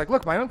referencing? He's like,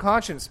 look, my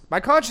conscience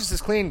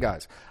is clean,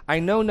 guys. I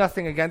know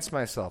nothing against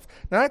myself.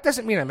 Now, that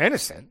doesn't mean I'm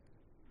innocent.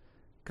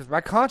 Because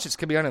my conscience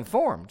can be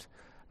uninformed.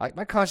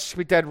 My conscience could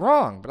be dead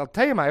wrong. But I'll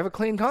tell you, I have a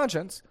clean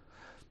conscience.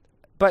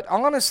 But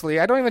honestly,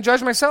 I don't even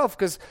judge myself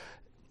because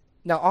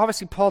Now,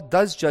 obviously, Paul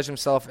does judge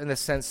himself in the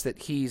sense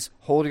that he's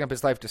holding up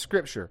his life to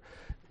Scripture.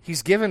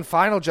 He's given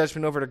final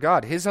judgment over to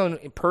God. His own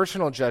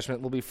personal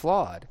judgment will be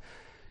flawed.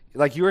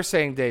 Like you were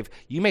saying, Dave,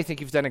 you may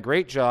think you've done a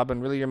great job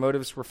and really your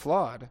motives were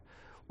flawed.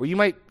 Or you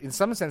might, in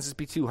some senses,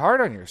 be too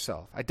hard on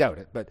yourself. I doubt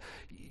it, but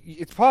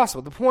it's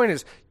possible. The point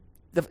is,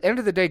 at the end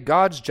of the day,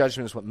 God's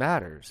judgment is what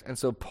matters. And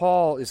so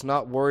Paul is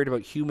not worried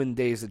about human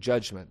days of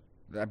judgment.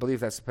 I believe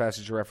that's the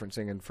passage you're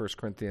referencing in 1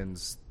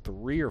 Corinthians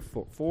 3 or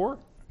 4?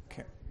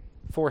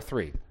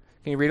 4:3.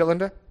 Can you read it,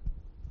 Linda?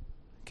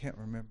 Can't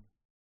remember.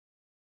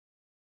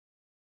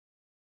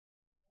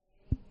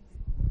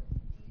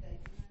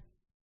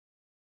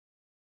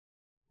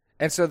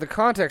 And so the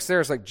context there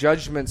is like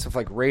judgments of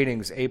like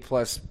ratings, A+,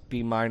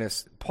 B-.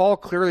 Paul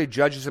clearly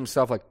judges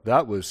himself like,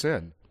 that was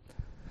sin.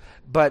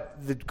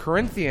 But the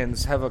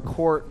Corinthians have a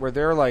court where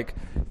they're like,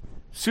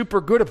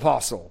 super good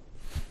apostle.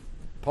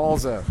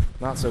 Paul's a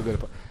not so good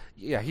apostle.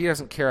 Yeah, he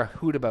doesn't care a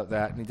hoot about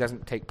that, and he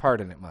doesn't take part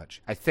in it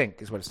much, I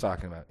think, is what it's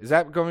talking about. Is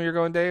that where you're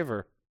going, Dave?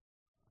 Or?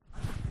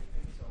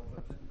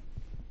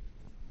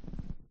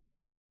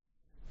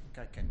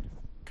 I can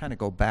kind of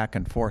go back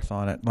and forth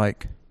on it.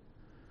 Like,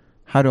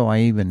 how do I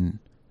even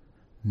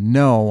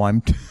know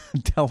I'm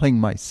telling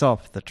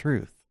myself the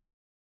truth?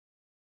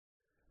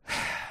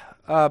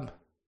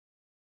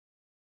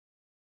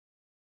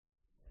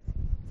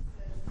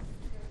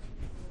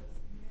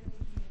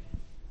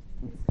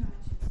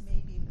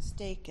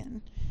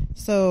 Mistaken.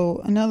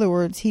 So, in other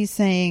words, he's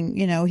saying,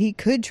 he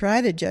could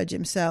try to judge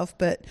himself,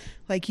 but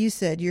like you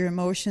said, your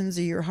emotions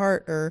or your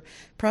heart are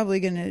probably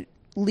going to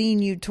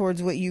lean you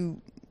towards what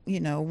you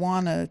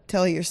want to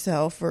tell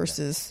yourself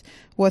versus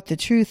what the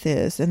truth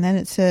is. And then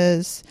it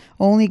says,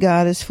 only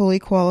God is fully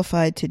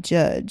qualified to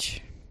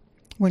judge.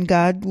 When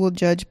God will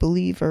judge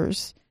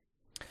believers.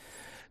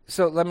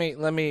 So let me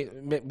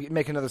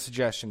make another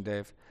suggestion,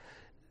 Dave.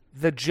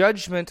 The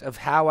judgment of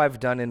how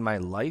I've done in my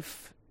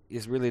life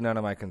is really none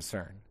of my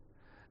concern.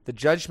 The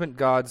judgment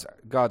God's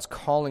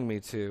calling me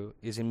to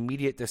is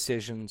immediate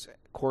decisions,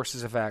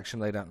 courses of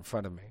action laid out in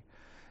front of me.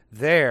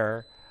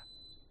 There,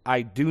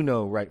 I do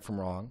know right from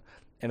wrong,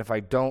 and if I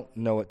don't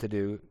know what to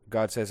do,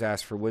 God says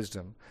ask for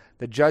wisdom.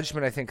 The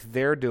judgment I think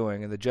they're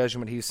doing and the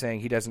judgment he's saying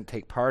he doesn't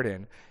take part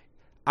in,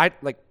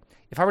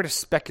 if I were to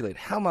speculate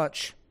I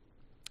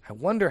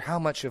wonder how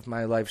much of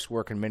my life's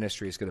work and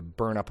ministry is going to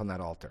burn up on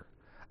that altar.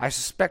 I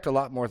suspect a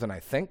lot more than I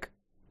think.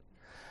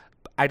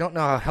 I don't know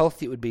how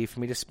healthy it would be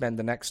for me to spend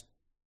the next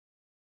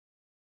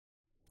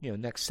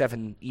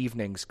 7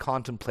 evenings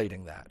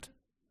contemplating that.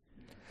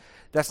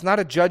 That's not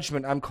a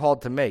judgment I'm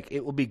called to make.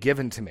 It will be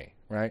given to me,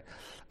 right?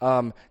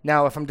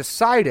 Now, if I'm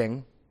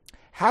deciding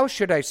how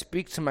should I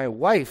speak to my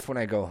wife when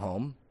I go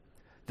home,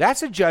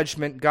 that's a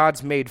judgment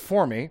God's made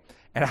for me,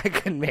 and I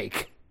can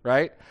make,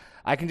 right?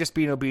 I can just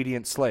be an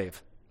obedient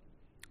slave.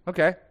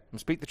 Okay, I'm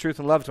speak the truth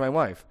in love to my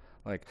wife.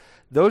 Like,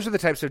 those are the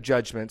types of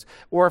judgments.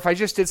 Or if I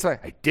just did something,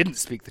 I didn't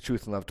speak the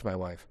truth in love to my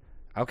wife.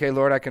 Okay,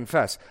 Lord, I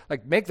confess.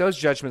 Like, make those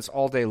judgments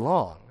all day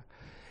long.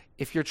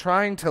 If you're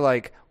trying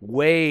to,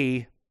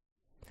 weigh...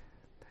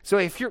 So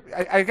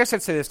I guess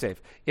I'd say this,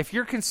 Dave. If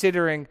you're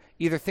considering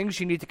either things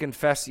you need to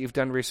confess that you've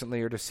done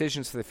recently or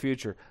decisions for the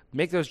future,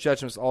 make those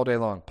judgments all day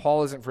long.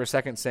 Paul isn't for a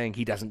second saying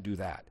he doesn't do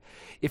that.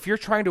 If you're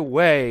trying to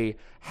weigh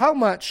how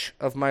much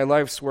of my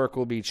life's work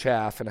will be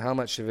chaff and how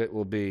much of it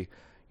will be,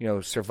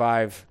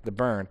 survive the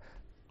burn,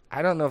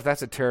 I don't know if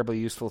that's a terribly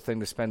useful thing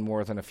to spend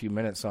more than a few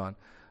minutes on,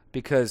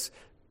 because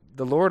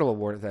the Lord will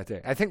award it that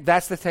day. I think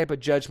that's the type of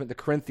judgment the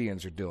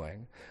Corinthians are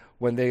doing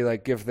when they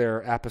give their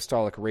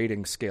apostolic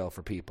rating scale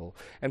for people.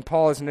 And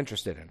Paul isn't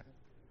interested in it.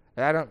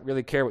 I don't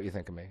really care what you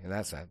think of me in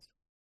that sense.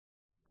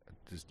 I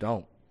just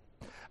don't.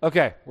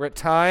 Okay, we're at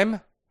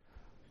time.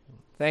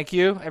 Thank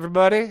you,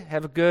 everybody.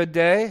 Have a good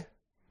day.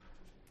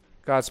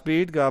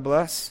 Godspeed. God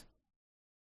bless.